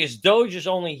reality is Doge is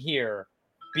only here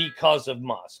because of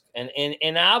Musk. And I ain't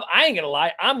going to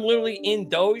lie. I'm literally in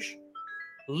Doge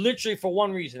literally for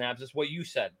one reason, Abs. It's what you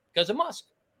said. Because of Musk.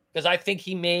 Because I think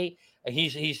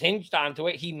he's hinged onto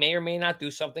it. He may or may not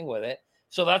do something with it.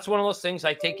 So that's one of those things.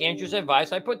 I take Andrew's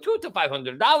advice. I put $200 to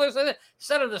 $500 in it,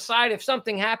 set it aside. If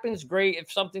something happens, great.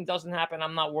 If something doesn't happen,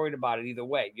 I'm not worried about it either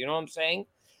way. You know what I'm saying?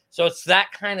 So it's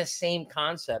that kind of same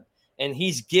concept. And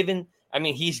he's given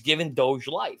Doge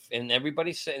life. And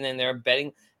everybody's sitting in there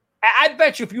betting. I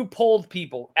bet you if you polled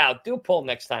people out, do a poll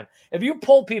next time. If you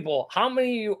poll people, how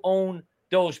many of you own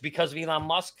Doge because of Elon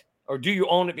Musk? Or do you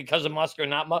own it because of Musk or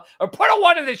not Musk? Or put a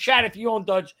 1 in the chat if you own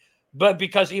Doge, but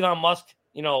because Elon Musk,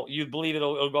 you believe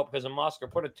it'll go up because of Musk, or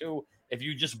put a 2 if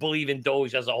you just believe in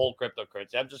Doge as a whole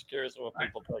cryptocurrency. I'm just curious what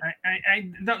people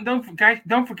think. Guys,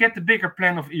 don't forget the bigger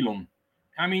plan of Elon.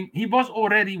 I mean, he was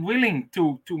already willing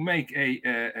to make a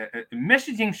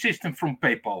messaging system from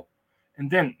PayPal,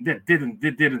 and then that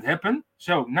didn't happen.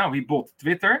 So now he bought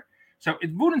Twitter. So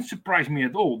it wouldn't surprise me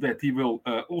at all that he will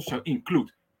also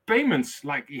include payments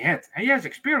like he had. He has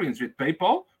experience with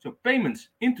PayPal, so payments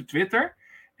into Twitter.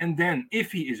 And then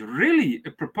if he is really a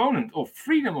proponent of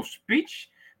freedom of speech,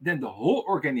 then the whole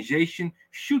organization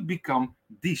should become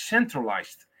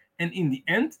decentralized. And in the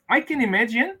end, I can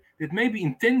imagine that maybe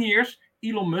in 10 years,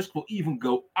 Elon Musk will even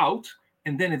go out,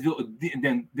 and then it will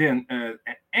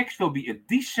X will be a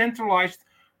decentralized,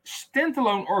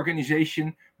 standalone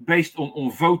organization based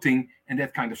on voting and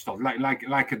that kind of stuff,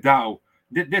 like a DAO.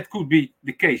 That could be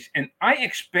the case. And I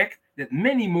expect that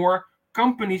many more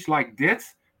companies like that,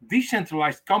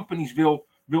 decentralized companies, will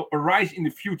arise in the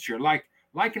future. Like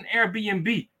an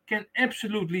Airbnb can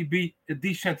absolutely be a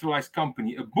decentralized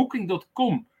company. A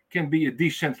Booking.com can be a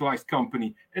decentralized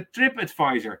company. A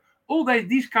TripAdvisor. All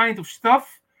these kind of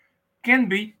stuff can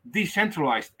be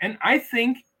decentralized. And I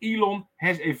think Elon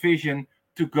has a vision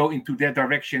to go into that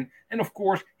direction. And of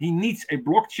course, he needs a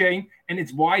blockchain, and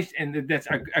it's wise. And that's,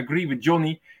 I agree with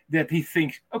Johnny, that he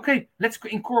thinks, okay, let's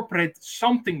incorporate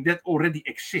something that already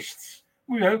exists.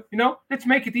 You know, let's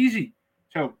make it easy.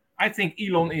 So I think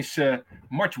Elon is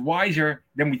much wiser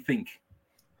than we think.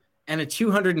 And a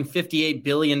 $258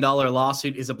 billion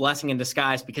lawsuit is a blessing in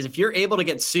disguise, because if you're able to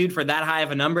get sued for that high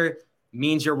of a number,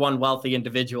 means you're one wealthy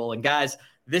individual. And guys,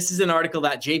 this is an article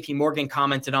that JP Morgan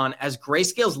commented on, as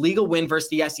Grayscale's legal win versus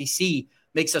the SEC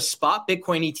makes a spot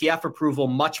Bitcoin ETF approval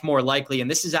much more likely. And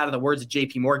this is out of the words of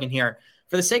JP Morgan here.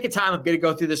 For the sake of time, I'm going to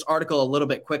go through this article a little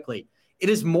bit quickly. It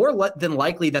is more than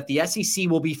likely that the SEC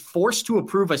will be forced to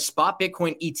approve a spot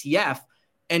Bitcoin ETF.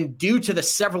 And due to the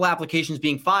several applications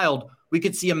being filed, we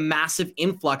could see a massive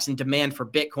influx in demand for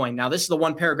Bitcoin. Now, this is the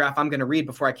one paragraph I'm going to read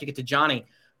before I kick it to Johnny.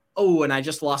 Oh, and I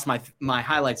just lost my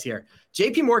highlights here.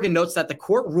 JP Morgan notes that the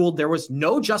court ruled there was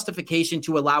no justification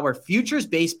to allow a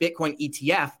futures-based Bitcoin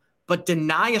ETF, but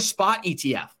deny a spot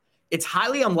ETF. It's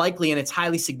highly unlikely and it's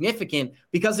highly significant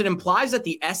because it implies that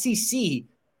the SEC,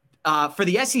 for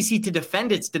the SEC to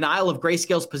defend its denial of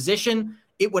Grayscale's position,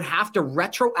 it would have to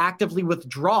retroactively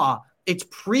withdraw its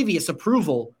previous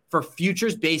approval for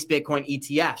futures-based Bitcoin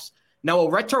ETFs. Now, a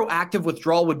retroactive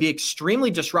withdrawal would be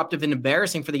extremely disruptive and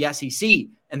embarrassing for the SEC,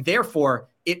 and therefore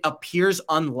it appears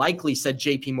unlikely, said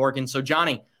JP Morgan. So,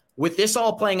 Johnny, with this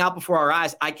all playing out before our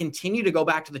eyes, I continue to go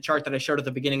back to the chart that I showed at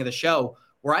the beginning of the show,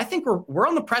 where I think we're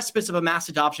on the precipice of a mass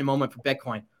adoption moment for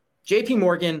Bitcoin. JP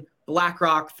Morgan,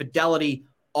 BlackRock, Fidelity,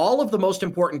 all of the most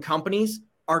important companies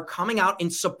are coming out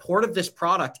in support of this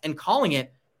product and calling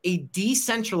it a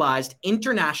decentralized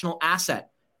international asset.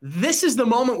 This is the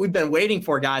moment we've been waiting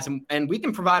for, guys, and we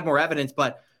can provide more evidence.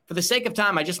 But for the sake of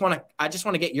time, I just want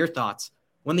to get your thoughts.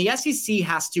 When the SEC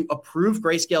has to approve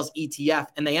Grayscale's ETF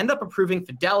and they end up approving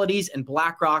Fidelity's and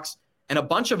BlackRock's and a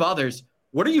bunch of others,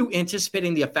 what are you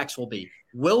anticipating the effects will be?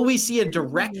 Will we see a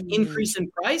direct increase in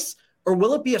price, or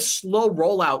will it be a slow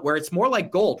rollout where it's more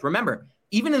like gold? Remember,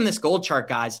 even in this gold chart,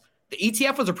 guys, the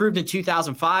ETF was approved in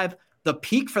 2005. The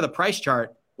peak for the price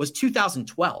chart was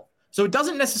 2012. So it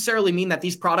doesn't necessarily mean that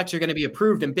these products are going to be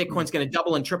approved and Bitcoin's going to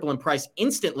double and triple in price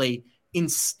instantly.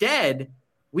 Instead,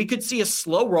 we could see a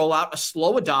slow rollout, a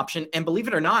slow adoption, and believe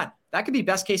it or not, that could be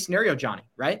best case scenario, Johnny,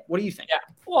 right? What do you think? Yeah.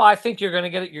 Well, I think you're going to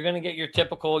get it. You're going to get your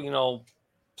typical,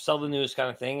 sell the news kind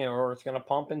of thing, or it's going to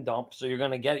pump and dump. So you're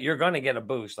going to get a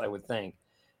boost, I would think.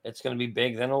 It's going to be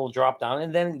big, then it will drop down,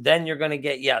 and then you're going to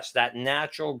get, yes, that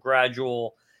natural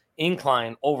gradual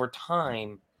incline over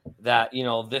time that,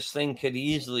 this thing could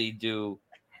easily do,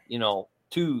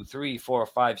 2, 3, 4,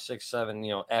 5, 6,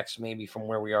 7, X maybe from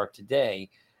where we are today,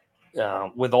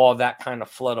 with all that kind of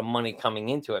flood of money coming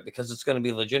into it, because it's going to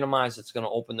be legitimized. It's going to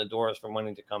open the doors for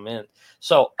money to come in.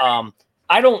 So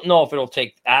I don't know if it'll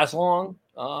take as long,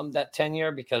 that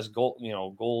 10-year, because gold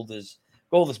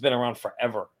has been around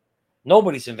forever.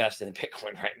 Nobody's invested in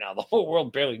Bitcoin right now. The whole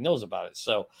world barely knows about it.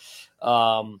 So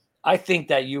I think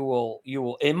that you will,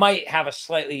 it might have a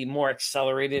slightly more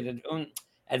accelerated and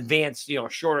advanced,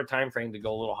 shorter time frame to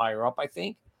go a little higher up, I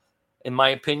think, in my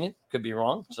opinion. Could be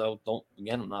wrong. So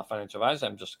I'm not a financial advisor.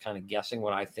 I'm just kind of guessing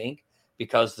what I think,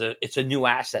 because it's a new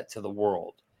asset to the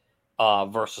world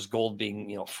versus gold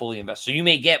being, fully invested. So you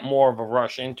may get more of a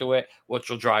rush into it, which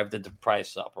will drive the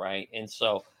price up, right? And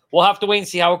so we'll have to wait and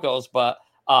see how it goes. But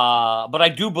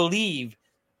I do believe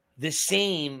the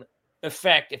same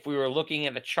effect, if we were looking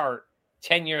at a chart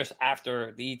 10 years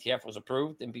after the ETF was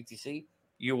approved in BTC,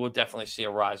 you will definitely see a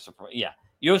rise. Yeah,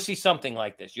 you'll see something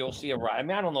like this. You'll see a rise. I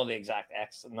mean, I don't know the exact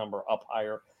X number up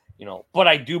higher, but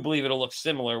I do believe it'll look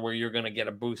similar, where you're going to get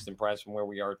a boost in price from where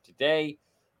we are today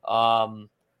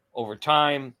over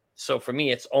time. So for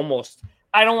me, it's almost,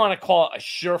 I don't want to call it a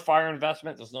surefire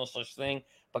investment. There's no such thing.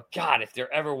 But God, if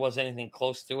there ever was anything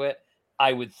close to it,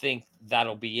 I would think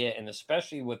that'll be it. And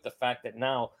especially with the fact that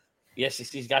now the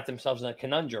SEC's got themselves in a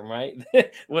conundrum, right?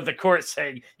 With the court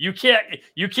saying you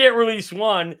can't release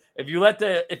one. If you let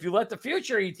the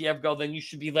future ETF go, then you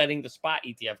should be letting the spot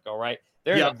ETF go, right?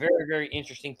 They're in a very, very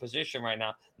interesting position right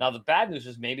now. Now the bad news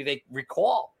is maybe they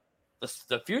recall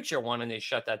the future one and they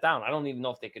shut that down. I don't even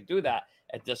know if they could do that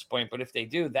at this point, but if they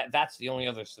do, that's the only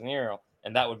other scenario,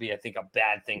 and that would be, I think, a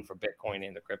bad thing for Bitcoin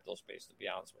in the crypto space, to be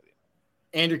honest with you.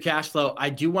 Andrew Cashflow, I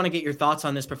do want to get your thoughts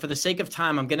on this, but for the sake of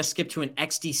time, I'm going to skip to an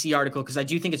XDC article because I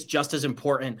do think it's just as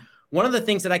important. One of the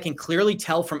things that I can clearly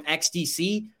tell from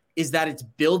XDC is that it's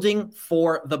building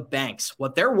for the banks.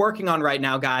 What they're working on right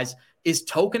now, guys, is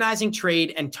tokenizing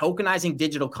trade and tokenizing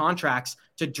digital contracts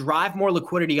to drive more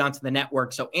liquidity onto the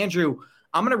network. So, Andrew,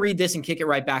 I'm going to read this and kick it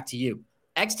right back to you.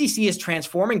 XDC is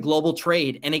transforming global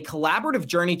trade, and a collaborative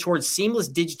journey towards seamless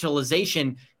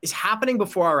digitalization is happening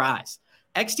before our eyes.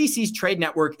 XDC's trade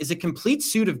network is a complete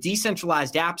suite of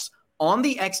decentralized apps on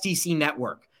the XDC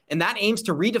network, and that aims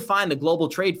to redefine the global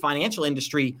trade financial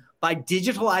industry by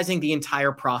digitalizing the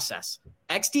entire process.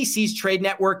 XDC's trade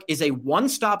network is a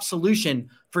one-stop solution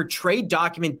for trade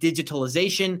document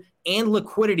digitalization and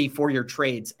liquidity for your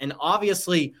trades. And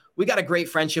obviously, we got a great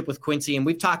friendship with Quincy, and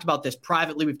we've talked about this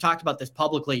privately. We've talked about this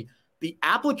publicly. The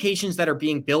applications that are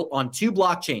being built on two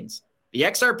blockchains, the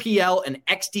XRPL and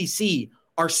XDC,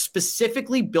 are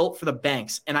specifically built for the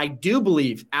banks. And I do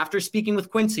believe, after speaking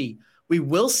with Quincy, we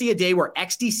will see a day where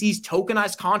XDC's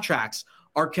tokenized contracts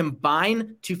are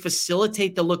combined to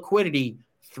facilitate the liquidity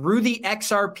through the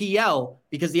XRPL,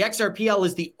 because the XRPL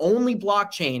is the only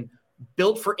blockchain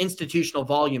built for institutional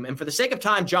volume. And for the sake of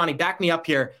time, Johnny, back me up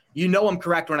here. You know I'm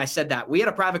correct when I said that. We had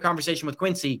a private conversation with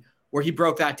Quincy where he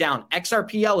broke that down.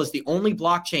 XRPL is the only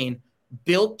blockchain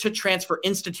built to transfer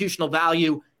institutional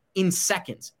value in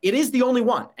seconds. It is the only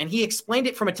one. And he explained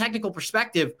it from a technical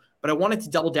perspective, but I wanted to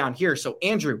double down here. So,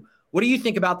 Andrew, what do you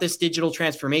think about this digital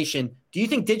transformation? Do you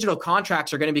think digital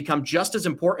contracts are going to become just as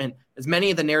important as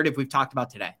many of the narrative we've talked about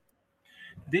today?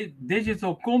 The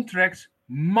digital contracts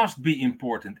must be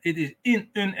important. It is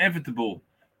inevitable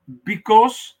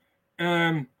because,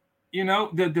 the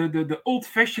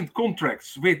old-fashioned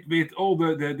contracts with all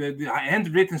the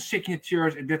handwritten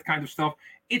signatures and that kind of stuff,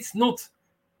 it's not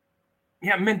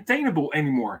maintainable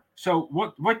anymore. So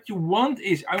what you want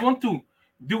is, I want to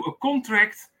do a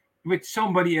contract with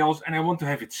somebody else and I want to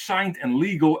have it signed and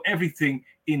legal, everything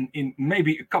in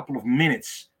maybe a couple of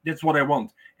minutes. That's what I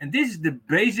want. And this is the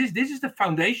basis, this is the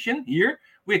foundation here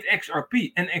with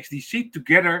XRP and XDC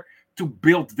together to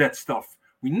build that stuff.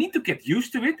 We need to get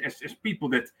used to it as people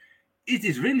that it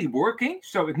is really working.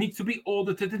 So it needs to be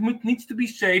audited, it needs to be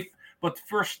safe, but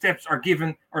first steps are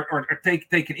given or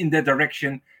taken in that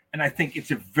direction. And I think it's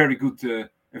a very good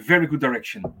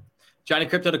direction. Johnny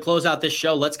Crypto, to close out this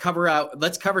show, let's cover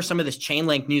some of this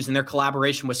Chainlink news and their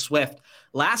collaboration with Swift.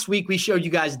 Last week, we showed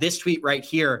you guys this tweet right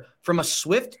here from a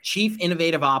Swift chief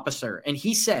innovative officer. And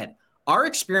he said, our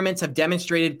experiments have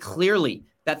demonstrated clearly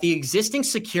that the existing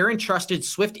secure and trusted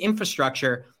Swift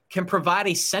infrastructure can provide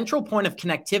a central point of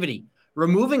connectivity,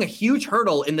 removing a huge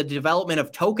hurdle in the development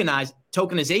of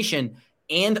tokenization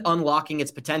and unlocking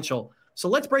its potential. So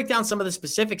let's break down some of the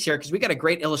specifics here because we got a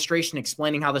great illustration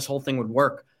explaining how this whole thing would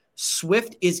work.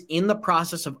 Swift is in the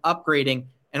process of upgrading,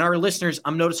 and our listeners,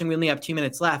 I'm noticing we only have 2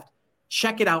 minutes left.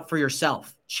 Check it out for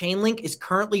yourself. Chainlink is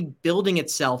currently building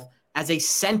itself as a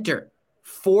center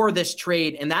for this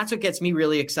trade, and that's what gets me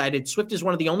really excited. Swift is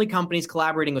one of the only companies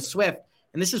collaborating with Swift,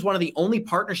 and this is one of the only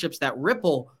partnerships that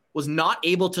Ripple was not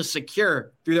able to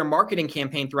secure through their marketing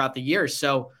campaign throughout the years.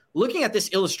 So looking at this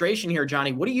illustration here,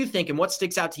 Johnny, what do you think and what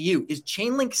sticks out to you? Is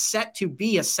Chainlink set to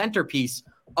be a centerpiece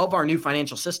of our new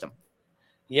financial system?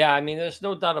 Yeah, I mean, there's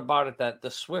no doubt about it that the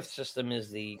Swift system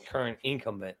is the current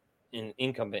incumbent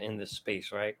in this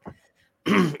space, right?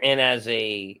 And as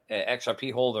a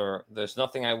XRP holder, there's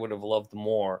nothing I would have loved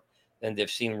more than to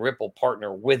have seen Ripple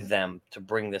partner with them to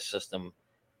bring this system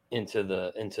into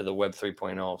the Web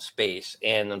 3.0 space.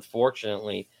 And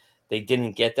unfortunately, they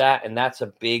didn't get that, and that's a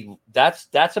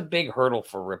big hurdle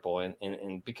for Ripple,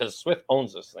 and because Swift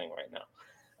owns this thing right now.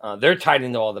 They're tied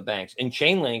into all the banks. And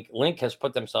Link has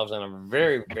put themselves in a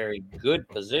very, very good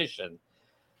position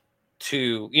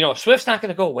to, Swift's not going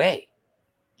to go away.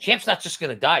 Champ's not just going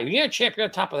to die. You're a champ, you're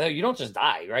on top of the hill. You don't just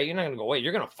die, right? You're not going to go away.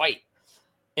 You're going to fight.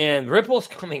 And Ripple's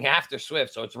coming after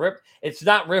Swift. So it's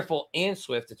not Ripple and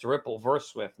Swift. It's Ripple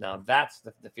versus Swift. Now, that's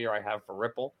the fear I have for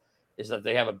Ripple, is that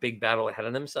they have a big battle ahead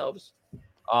of themselves.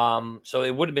 So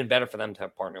it would have been better for them to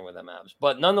have partnered with them abs.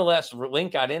 But nonetheless,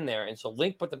 Link got in there. And so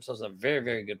Link put themselves in a very,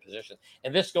 very good position.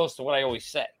 And this goes to what I always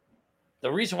say.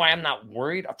 The reason why I'm not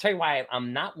worried, I'll tell you why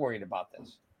I'm not worried about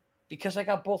this. Because I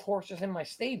got both horses in my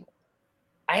stable.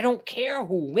 I don't care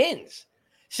who wins.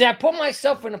 See, I put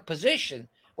myself in a position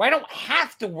where I don't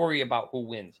have to worry about who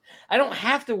wins. I don't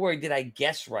have to worry, did I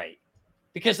guess right?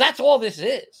 Because that's all this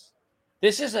is.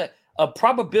 This is a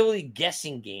probability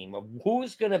guessing game of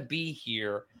who's going to be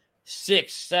here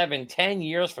 6, 7, 10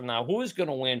 years from now. Who is going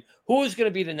to win? Who is going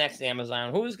to be the next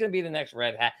Amazon? Who is going to be the next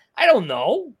Red Hat? I don't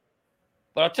know.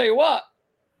 But I'll tell you what,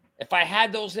 if I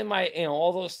had those in my,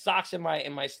 all those stocks in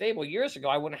my stable years ago,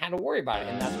 I wouldn't have had to worry about it.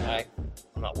 And that's why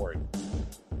I'm not worried.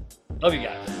 Love you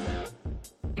guys.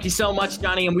 Thank you so much,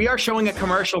 Johnny. And we are showing a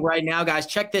commercial right now, guys.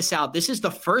 Check this out. This is the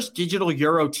first digital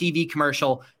Euro TV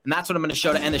commercial, and that's what I'm going to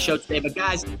show to end the show today. But,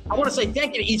 guys, I want to say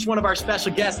thank you to each one of our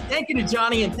special guests. Thank you to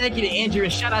Johnny, and thank you to Andrew,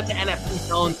 and shout out to NFT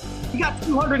Zone. We got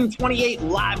 228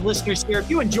 live listeners here. If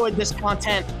you enjoyed this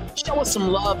content, show us some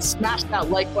love. Smash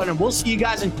that like button, and we'll see you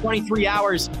guys in 23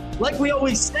 hours. Like we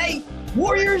always say,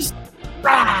 Warriors,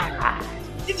 rise!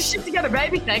 Get the shit together,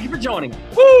 baby. Thank you for joining.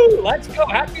 Woo! Let's go.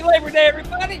 Happy Labor Day,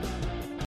 everybody.